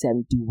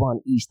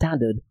BRC-721E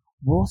standard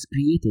was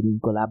created in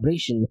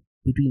collaboration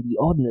between the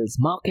Ordinals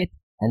market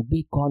and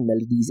Bitcoin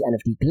Melody's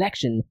NFT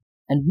collection,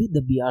 and with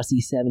the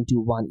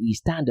BRC-721E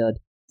standard,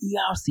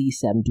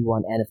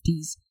 ERC-721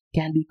 NFTs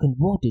can be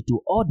converted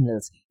to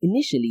Ordinals.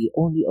 Initially,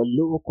 only a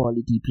lower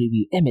quality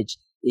preview image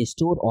is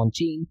stored on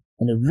chain,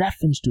 and a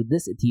reference to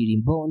this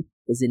Ethereum burn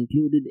is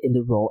included in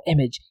the raw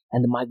image,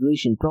 and the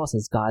migration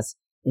process, guys,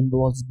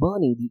 involves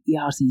burning the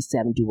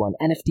ERC-721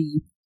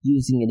 NFT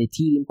using an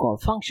Ethereum call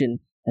function,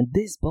 and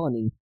this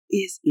burning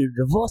is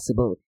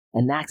irreversible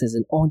and acts as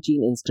an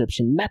on-chain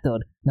inscription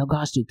method. Now,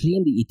 guys, to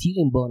claim the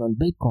Ethereum burn on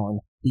Bitcoin,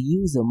 the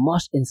user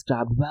must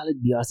inscribe valid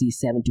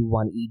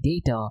BRC-721E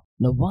data.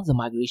 Now, once the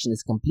migration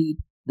is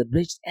complete, the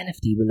bridged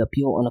NFT will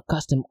appear on a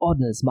custom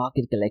Ordinals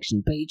market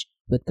collection page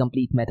with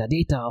complete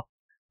metadata.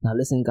 Now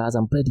listen guys,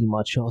 I'm pretty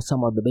much sure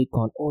some of the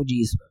Bitcoin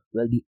OGs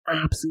will be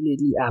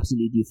absolutely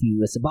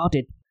furious about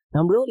it.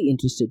 Now I'm really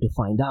interested to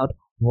find out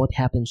what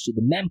happens to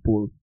the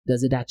mempool.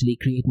 Does it actually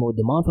create more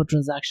demand for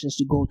transactions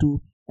to go to?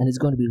 And it's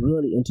going to be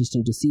really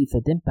interesting to see if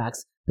it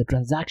impacts the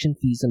transaction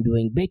fees on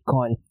doing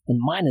Bitcoin,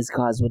 and miners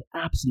guys would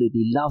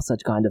absolutely love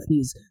such kind of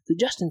news. So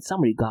just in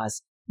summary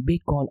guys,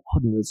 Bitcoin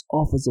Ordinals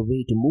offers a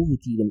way to move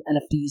Ethereum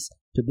NFTs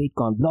to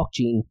Bitcoin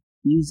blockchain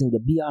using the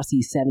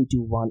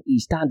BRC-721E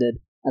standard,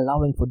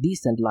 allowing for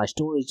decentralized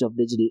storage of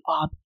digital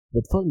art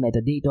with full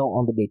metadata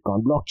on the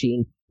Bitcoin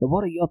blockchain. Now,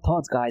 what are your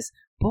thoughts, guys?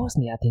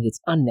 Personally, I think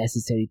it's an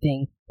unnecessary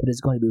thing, but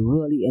it's going to be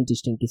really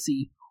interesting to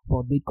see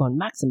what Bitcoin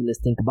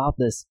maximalists think about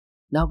this.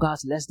 Now,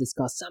 guys, let's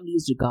discuss some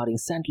news regarding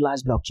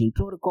centralized blockchain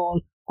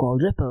protocol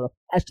called Ripple.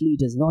 Actually,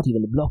 it is not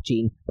even a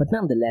blockchain, but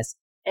nonetheless,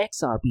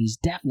 XRP is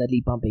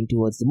definitely pumping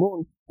towards the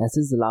moon, and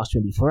since the last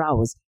 24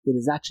 hours, it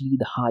is actually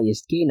the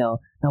highest gainer.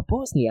 Now,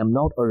 personally, I'm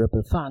not a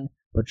Ripple fan,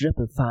 but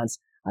Ripple fans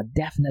are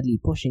definitely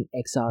pushing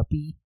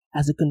XRP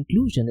as a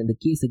conclusion in the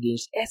case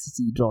against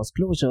SEC draws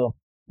closure.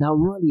 Now,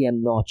 really,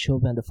 I'm not sure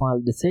when the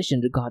final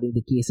decision regarding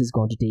the case is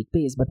going to take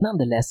place, but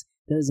nonetheless,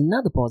 there is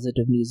another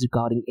positive news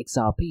regarding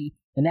XRP.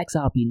 An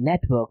XRP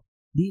network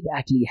did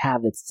actually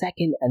have its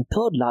second and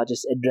third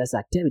largest address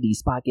activity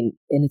spike in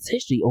its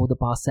history over the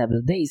past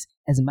several days.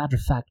 As a matter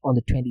of fact, on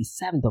the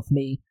 27th of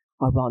May,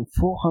 around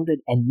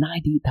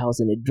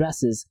 490,000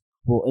 addresses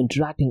were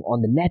interacting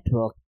on the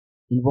network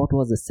in what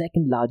was the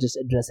second largest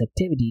address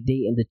activity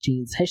day in the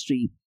chain's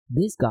history.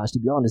 This, guys, to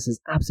be honest,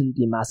 is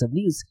absolutely massive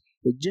news.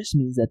 It just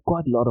means that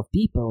quite a lot of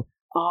people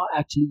are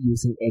actually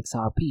using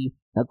XRP.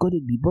 Now, could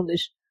it be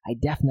bullish? I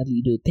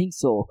definitely do think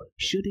so.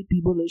 Should it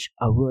be bullish?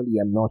 I really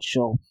am not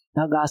sure.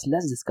 Now guys,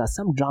 let's discuss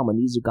some drama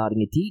news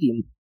regarding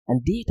Ethereum,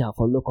 and data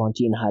for Look On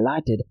Chain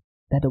highlighted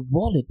that a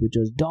wallet which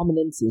was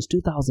dominant since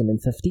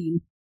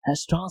 2015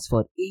 has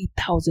transferred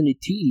 8,000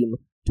 Ethereum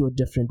to a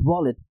different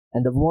wallet,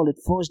 and the wallet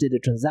first did a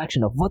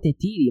transaction of 1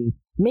 Ethereum,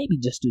 maybe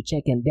just to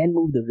check, and then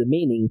move the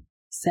remaining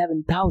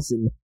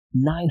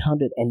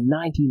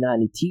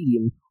 7,999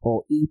 Ethereum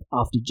or ETH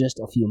after just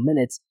a few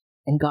minutes.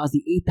 And guys,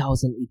 the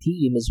 8,000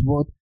 Ethereum is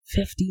worth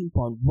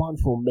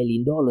 $15.14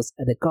 million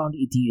at the current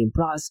Ethereum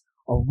price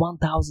of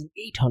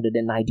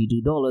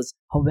 $1,892.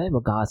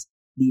 However, guys,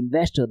 the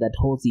investor that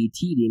holds the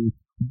Ethereum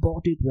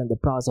bought it when the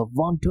price of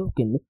one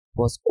token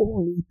was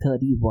only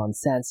 31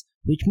 cents,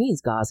 which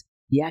means, guys,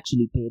 he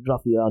actually paid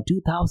roughly around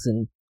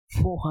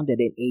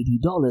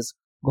 $2,480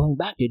 going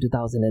back to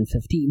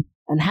 2015,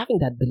 and having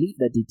that belief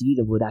that the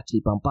Ethereum would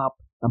actually pump up,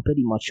 I'm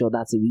pretty much sure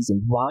that's the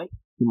reason why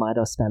he might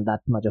have spent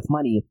that much of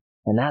money.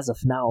 And as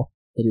of now,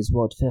 it is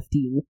worth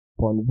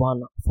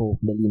 $15.14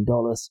 million.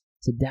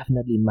 So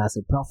definitely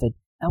massive profit.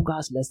 Now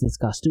guys, let's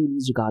discuss two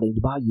news regarding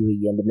Dubai,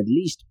 UAE and the Middle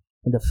East.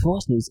 And the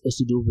first news is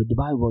to do with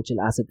Dubai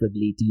Virtual Asset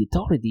Regulatory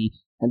Authority,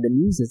 and the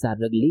news is that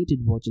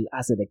regulated virtual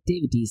asset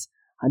activities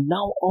are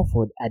now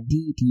offered at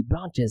DET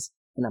branches,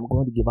 and I'm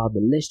going to give out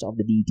the list of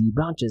the DET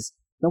branches.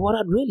 Now what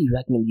I'd really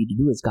recommend you to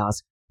do is,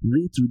 guys,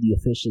 read through the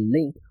official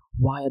link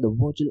via the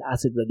Virtual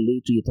Asset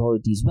Regulatory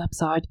Authority's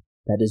website,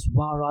 that is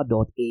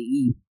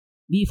vara.ae.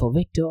 V for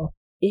Victor,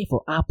 A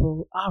for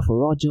Apple, R for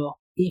Roger,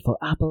 A for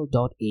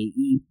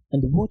Apple.ae,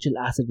 and the Virtual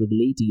Asset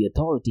Regulatory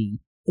Authority,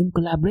 in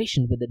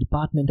collaboration with the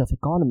Department of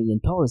Economy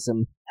and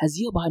Tourism, has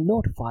hereby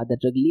notified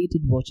that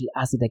regulated virtual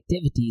asset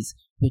activities,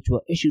 which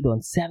were issued on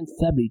 7th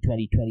February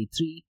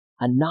 2023,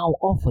 are now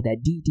offered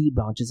at DT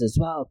branches as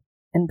well.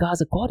 And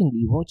guys,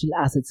 accordingly, virtual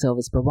asset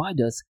service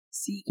providers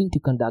seeking to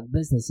conduct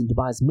business in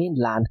Dubai's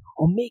mainland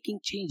or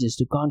making changes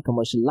to current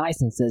commercial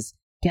licenses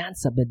can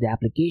submit the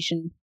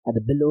application at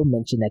the below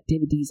mentioned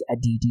activities at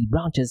DT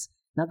branches.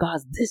 Now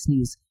guys, this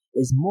news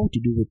is more to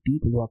do with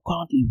people who are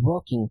currently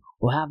working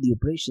or have the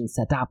operations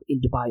set up in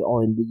Dubai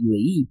or in the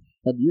UAE.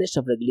 The list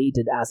of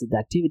regulated asset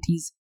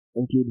activities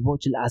include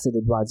virtual asset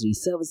advisory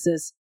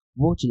services,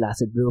 virtual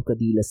asset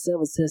broker-dealer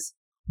services,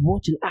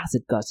 virtual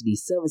asset custody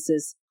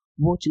services,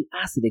 virtual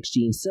asset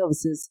exchange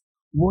services,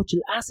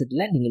 virtual asset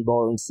lending and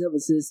borrowing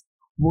services,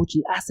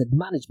 virtual asset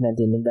management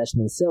and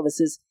investment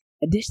services.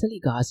 Additionally,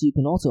 guys, you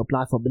can also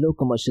apply for below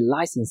commercial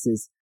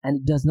licenses,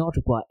 and it does not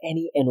require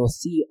any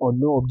NOC or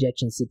no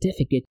objection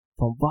certificate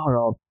from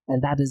VARA,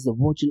 and that is the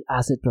Virtual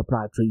Asset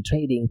Proprietary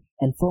Trading,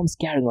 and firms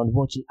carrying on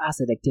virtual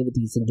asset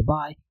activities in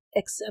Dubai,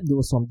 except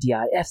those from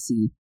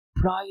DIFC,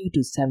 prior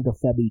to 7th of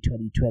February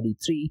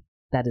 2023,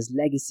 that is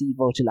legacy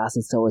virtual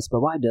asset service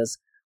providers,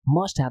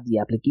 must have the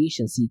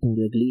application seeking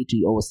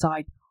regulatory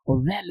oversight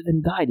or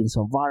relevant guidance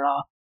from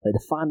VARA by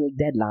the final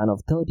deadline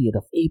of 30th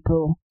of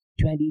April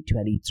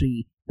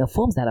 2023. The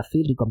firms that have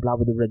failed to comply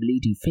with the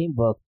regulatory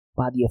framework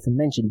by the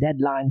aforementioned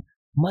deadline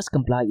must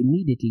comply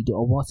immediately to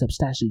avoid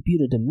substantial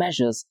punitive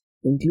measures,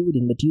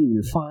 including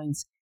material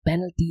fines,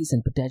 penalties,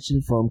 and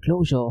potential firm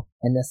closure.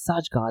 And as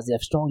such, guys, they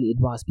have strongly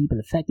advised people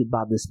affected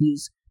by this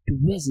news to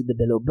visit the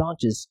below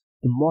branches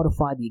to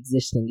modify the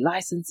existing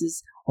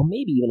licenses or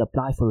maybe even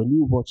apply for a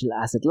new virtual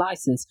asset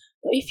license.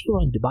 Now, if you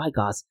are in Dubai,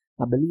 guys,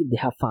 I believe they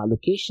have 5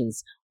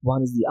 locations.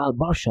 One is the Al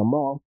Barsha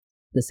Mall,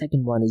 the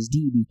second one is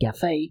DD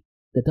Cafe,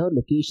 the third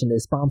location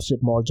is Palm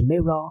Strip Mall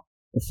Jumeirah,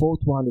 the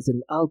fourth one is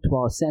in Al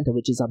Twar Center,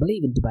 which is, I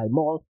believe, in Dubai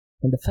Mall,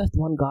 and the fifth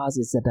one, guys,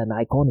 is at an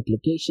iconic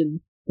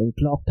location in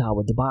Clock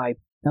Tower, Dubai.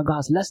 Now,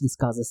 guys, let's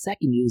discuss the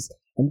second news,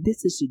 and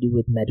this is to do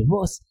with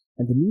Metaverse,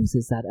 and the news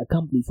is that a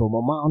company from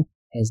Oman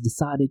has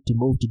decided to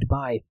move to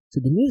Dubai. So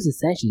the news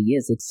essentially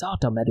is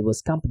Exata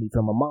Metaverse company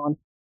from Oman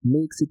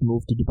makes it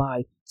move to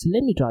Dubai. So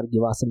let me try to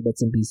give us some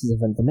bits and pieces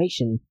of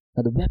information.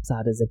 Now, the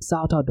website is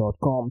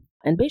exata.com,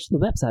 and based on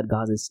the website,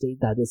 guys, it states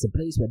that it's a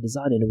place where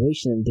design,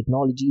 innovation, and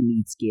technology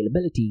meets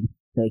scalability.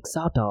 Now,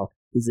 Exata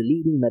is a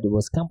leading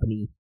metaverse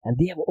company, and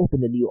they have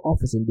opened a new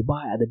office in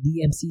Dubai at the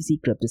DMCC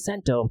Crypto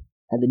Center,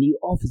 and the new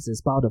office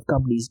is part of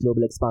company's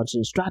global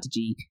expansion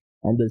strategy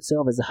and will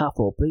serve as a hub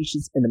for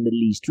operations in the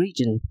Middle East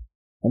region.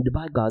 And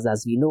Dubai, guys,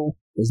 as we know,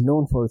 is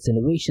known for its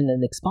innovation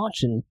and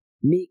expansion,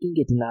 making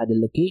it an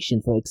ideal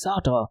location for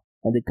Exata,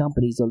 and the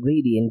company is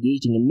already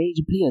engaging in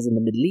major players in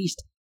the Middle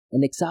East.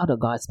 And Exata,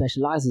 guys,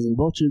 specializes in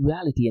virtual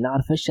reality and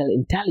artificial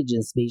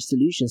intelligence-based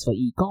solutions for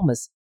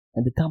e-commerce,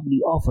 and the company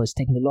offers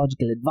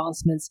technological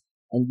advancements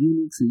and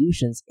unique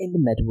solutions in the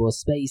metaverse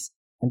space.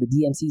 And the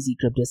DMCC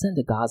Crypto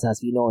Center, guys,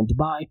 as we know in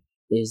Dubai,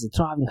 is a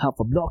thriving hub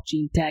for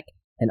blockchain tech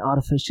and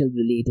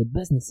artificial-related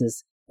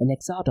businesses, and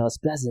Exata's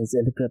presence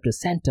in the Crypto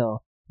Center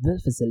will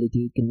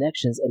facilitate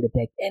connections in the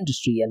tech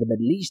industry and the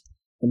Middle East.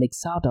 And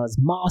Exata's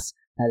MaaS,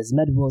 that is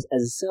Metaverse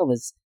as a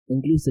Service,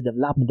 includes the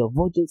development of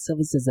virtual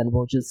services and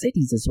virtual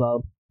cities as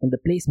well, and the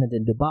placement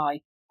in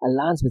Dubai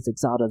aligns with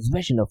Exata's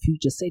vision of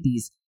future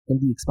cities in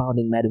the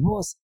expanding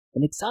metaverse.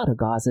 And Exata,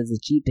 guys, has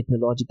achieved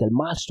technological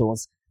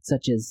milestones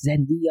such as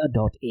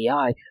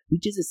Zendia.ai,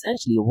 which is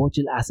essentially a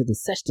virtual asset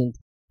assistant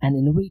and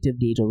innovative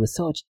data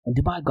research. And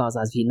Dubai, guys,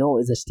 as we know,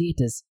 is a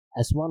status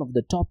as one of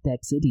the top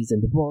tech cities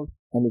in the world,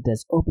 and it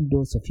has opened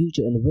doors for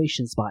future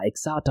innovations by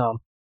Exata.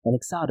 And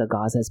Exata,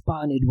 guys, has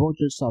pioneered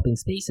virtual shopping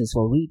spaces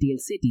for retail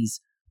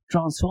cities,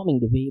 transforming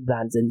the way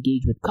brands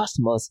engage with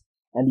customers,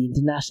 and the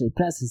international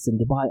presence in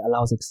Dubai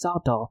allows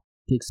Exata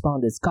to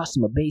expand its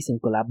customer base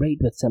and collaborate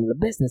with similar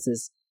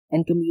businesses.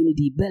 And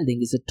community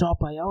building is a top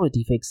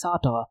priority for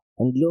Exata,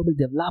 and global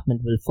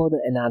development will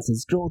further enhance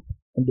its growth.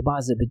 And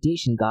Dubai's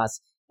reputation, guys,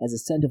 as a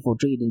center for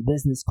trade and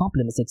business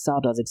complements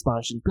Exata's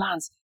expansion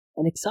plans.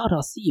 And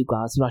Exata CEO,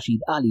 guys,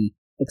 Rashid Ali,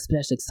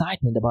 expressed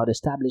excitement about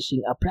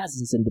establishing a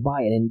presence in Dubai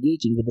and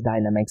engaging with the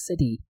dynamic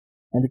city.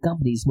 And the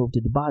company's move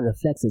to Dubai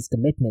reflects its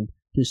commitment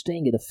to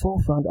staying at the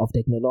forefront of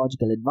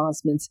technological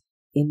advancements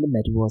in the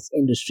metaverse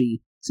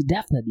industry. So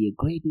definitely a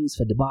great news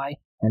for Dubai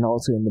and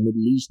also in the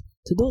Middle East.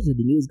 So those are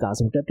the news, guys,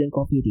 from Crypto and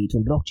Coffee Date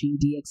from Blockchain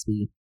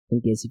DXB.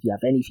 In case if you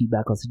have any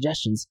feedback or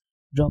suggestions,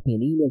 drop me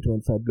an email to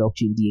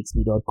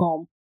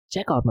info@blockchaindxb.com.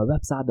 Check out my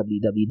website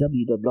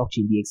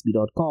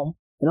www.blockchaindxb.com,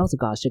 and also,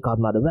 guys, check out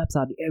my other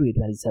website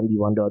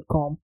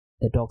area2071.com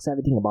that talks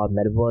everything about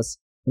metaverse.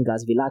 And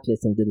guys, if you like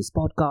listening to this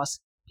podcast,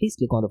 please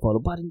click on the follow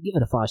button, give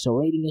it a 5-star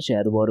rating, and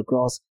share the word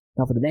across.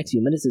 Now, for the next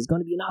few minutes, it's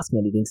going to be an Ask Me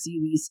Anything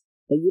series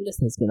where you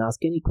listeners can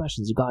ask any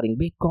questions regarding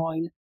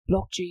Bitcoin,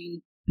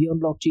 blockchain,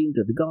 beyond blockchain,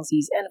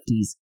 cryptocurrencies,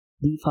 NFTs,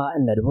 DeFi,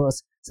 and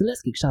metaverse. So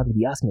let's kick start with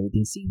the Ask Me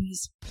Anything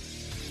series.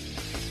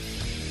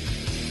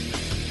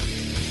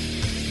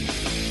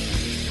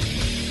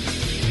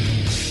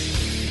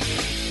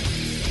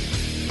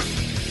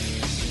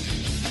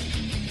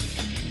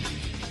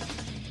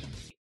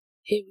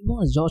 Hey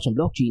everyone, it's George from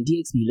Blockchain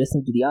DXB.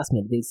 Listening to the Ask Me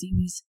Anything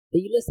series where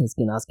you listeners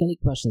can ask any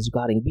questions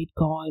regarding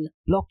Bitcoin,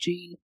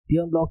 blockchain,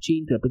 beyond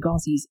blockchain,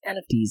 cryptocurrencies,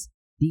 NFTs,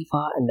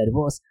 DeFi, and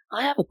metaverse.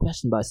 I have a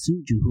question by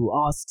Suju who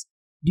asks,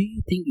 do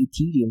you think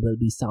Ethereum will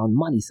be sound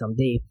money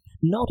someday?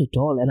 Not at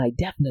all, and I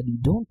definitely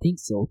don't think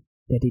so,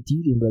 that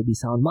Ethereum will be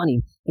sound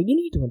money. And you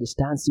need to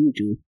understand,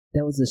 Suju,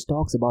 there was this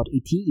talks about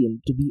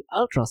Ethereum to be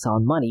ultra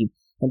sound money,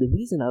 and the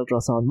reason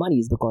ultra sound money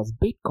is because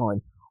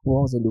Bitcoin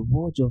was on the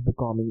verge of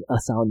becoming a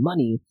sound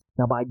money.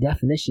 Now, by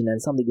definition,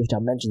 and something which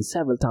I've mentioned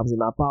several times in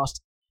my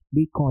past,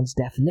 Bitcoin's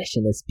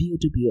definition is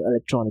peer-to-peer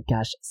electronic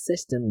cash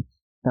system.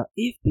 Now,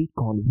 if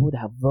Bitcoin would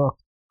have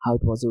worked how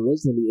it was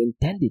originally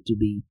intended to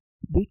be,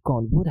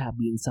 Bitcoin would have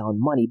been sound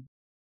money.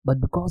 But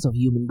because of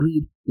human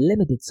greed,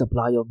 limited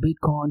supply of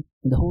Bitcoin,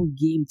 and the whole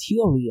game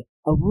theory,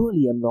 I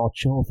really am not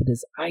sure if it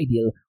is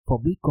ideal for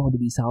Bitcoin to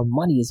be sound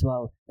money as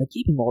well. Now,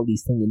 keeping all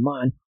these things in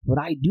mind, what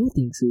I do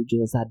think,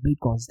 Sujo, is that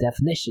Bitcoin's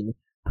definition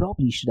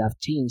probably should have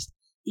changed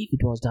if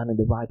it was done in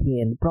the right way,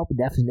 and the proper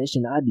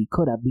definition ideally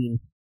could have been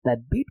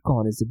that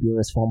Bitcoin is the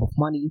purest form of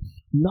money,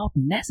 not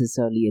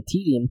necessarily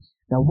Ethereum.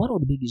 Now, one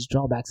of the biggest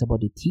drawbacks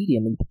about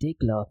Ethereum in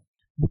particular,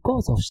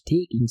 because of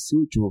staking,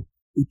 Sujo,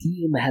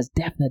 Ethereum has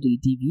definitely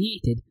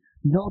deviated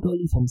not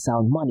only from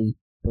sound money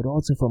but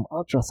also from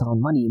ultrasound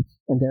money,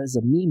 and there is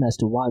a meme as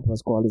to why it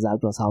was called as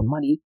ultrasound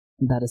money,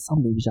 and that is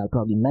something which I'll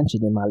probably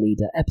mention in my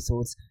later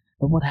episodes.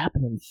 But what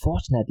happened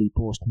unfortunately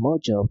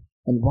post-merger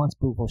and once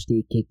proof of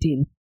stake kicked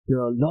in, there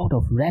are a lot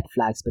of red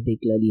flags,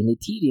 particularly in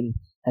Ethereum,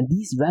 and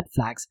these red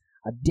flags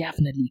are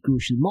definitely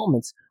crucial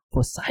moments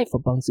for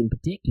cypherpunks in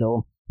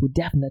particular, who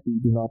definitely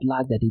do not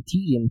like that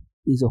Ethereum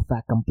is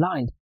OFAC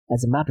compliant.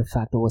 As a matter of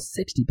fact, over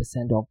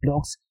 60% of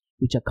blocks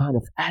which are kind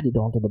of added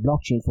onto the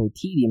blockchain for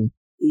Ethereum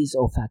is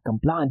OFAC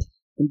compliant,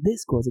 and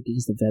this goes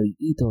against the very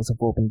ethos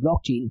of open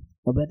blockchain.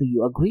 Now, whether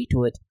you agree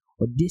to it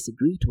or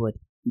disagree to it,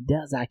 it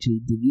does actually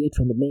deviate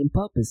from the main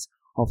purpose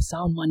of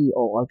sound money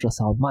or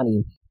ultrasound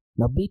money.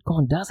 Now,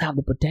 Bitcoin does have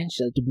the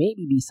potential to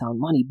maybe be sound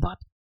money,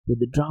 but with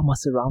the drama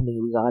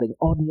surrounding regarding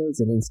ordinals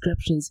and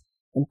inscriptions,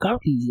 and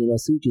currently,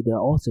 Suji, there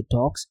are also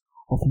talks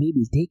of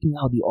maybe taking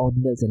out the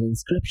ordinals and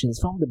inscriptions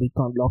from the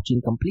Bitcoin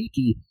blockchain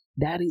completely.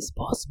 That is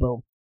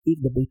possible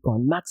if the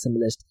Bitcoin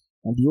maximalists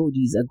and the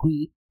OGs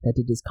agree that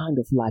it is kind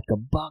of like a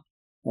bug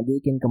and they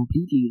can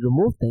completely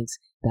remove things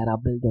that are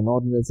built on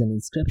ordinals and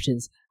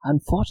inscriptions.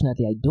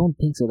 Unfortunately, I don't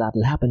think so that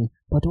will happen.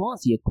 But to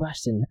answer your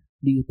question,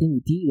 do you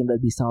think Ethereum will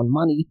be sound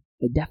money?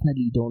 I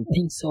definitely don't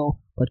think so.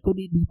 But could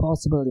it be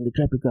possible in the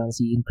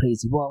cryptocurrency in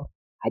crazy world?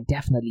 I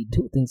definitely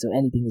do think so.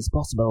 Anything is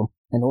possible,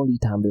 and only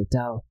time will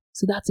tell.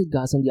 So that's it,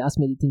 guys, on the Ask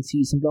Me Anything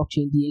series on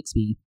Blockchain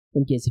DXB.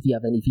 In case if you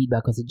have any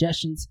feedback or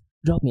suggestions,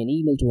 drop me an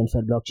email to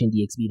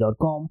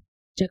info@blockchaindxb.com.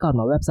 Check out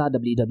my website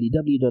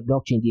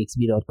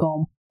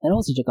www.blockchaindxb.com, and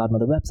also check out my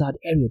website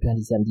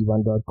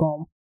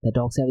area2071.com that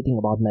talks everything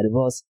about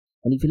metaverse.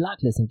 And if you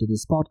like listening to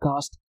this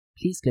podcast,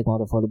 please click on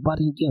the follow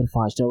button, give it a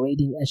 5-star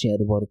rating, and share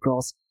the word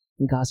across.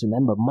 And guys,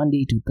 remember,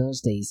 Monday to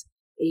Thursdays,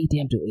 8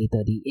 am to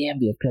 8:30 am,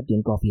 we have Crypto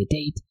and Coffee at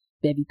 8,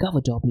 where we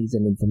cover top news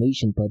and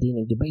information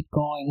pertaining to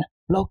Bitcoin,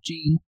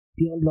 blockchain,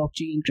 beyond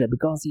blockchain,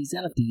 cryptocurrencies,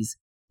 NFTs,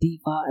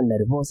 DeFi, and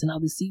metaverse. And how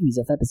this series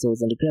of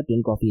episodes on the Crypto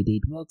and Coffee at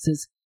 8 works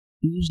is,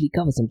 we usually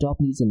cover some top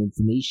news and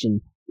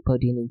information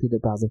pertaining to the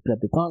price of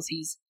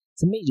cryptocurrencies,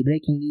 some major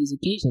breaking news,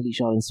 occasionally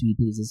short and sweet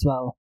news as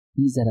well,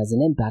 news that has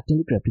an impact in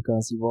the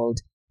cryptocurrency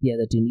world. The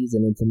other two news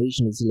and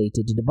information is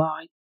related to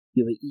Dubai,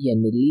 UAE,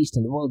 and Middle East,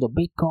 in the world of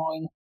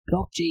Bitcoin,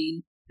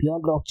 blockchain,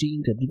 beyond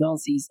blockchain,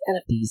 cryptocurrencies,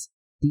 NFTs,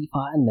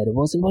 DeFi, and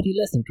metaverse. And what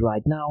you're listening to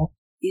right now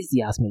is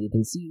the Ask Me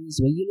Anything series,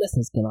 where you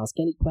listeners can ask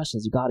any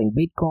questions regarding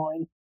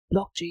Bitcoin,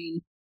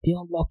 blockchain,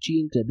 beyond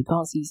blockchain,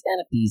 cryptocurrencies,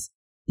 NFTs,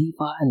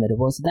 DeFi, and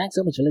metaverse. So thanks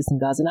so much for listening,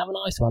 guys, and have a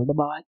nice one.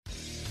 Bye-bye.